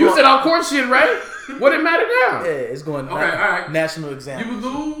personal. You said all court shit, right? What it matter now? Yeah, it's going. Okay, all right. National exam. You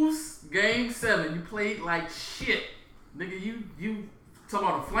lose game 7. You played like shit, nigga. You talking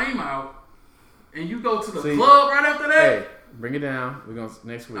about a flame out, and you go to the club right after that. Hey, bring it down. We're gonna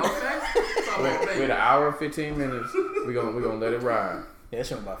next week. Okay. We're at an hour and 15 minutes. We're gonna let it ride. Yeah, that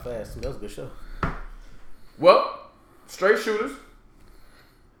show went by fast too. That was a good show. Well, Straight Shooters,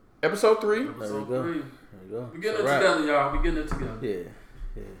 episode 3. There we go. There you go. We getting it together, y'all. We getting it together.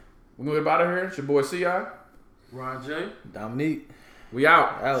 Yeah. We're gonna get out of here. It's your boy Ci. Ron J. Dominique. We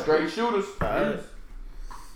out. Straight Shooters. All right.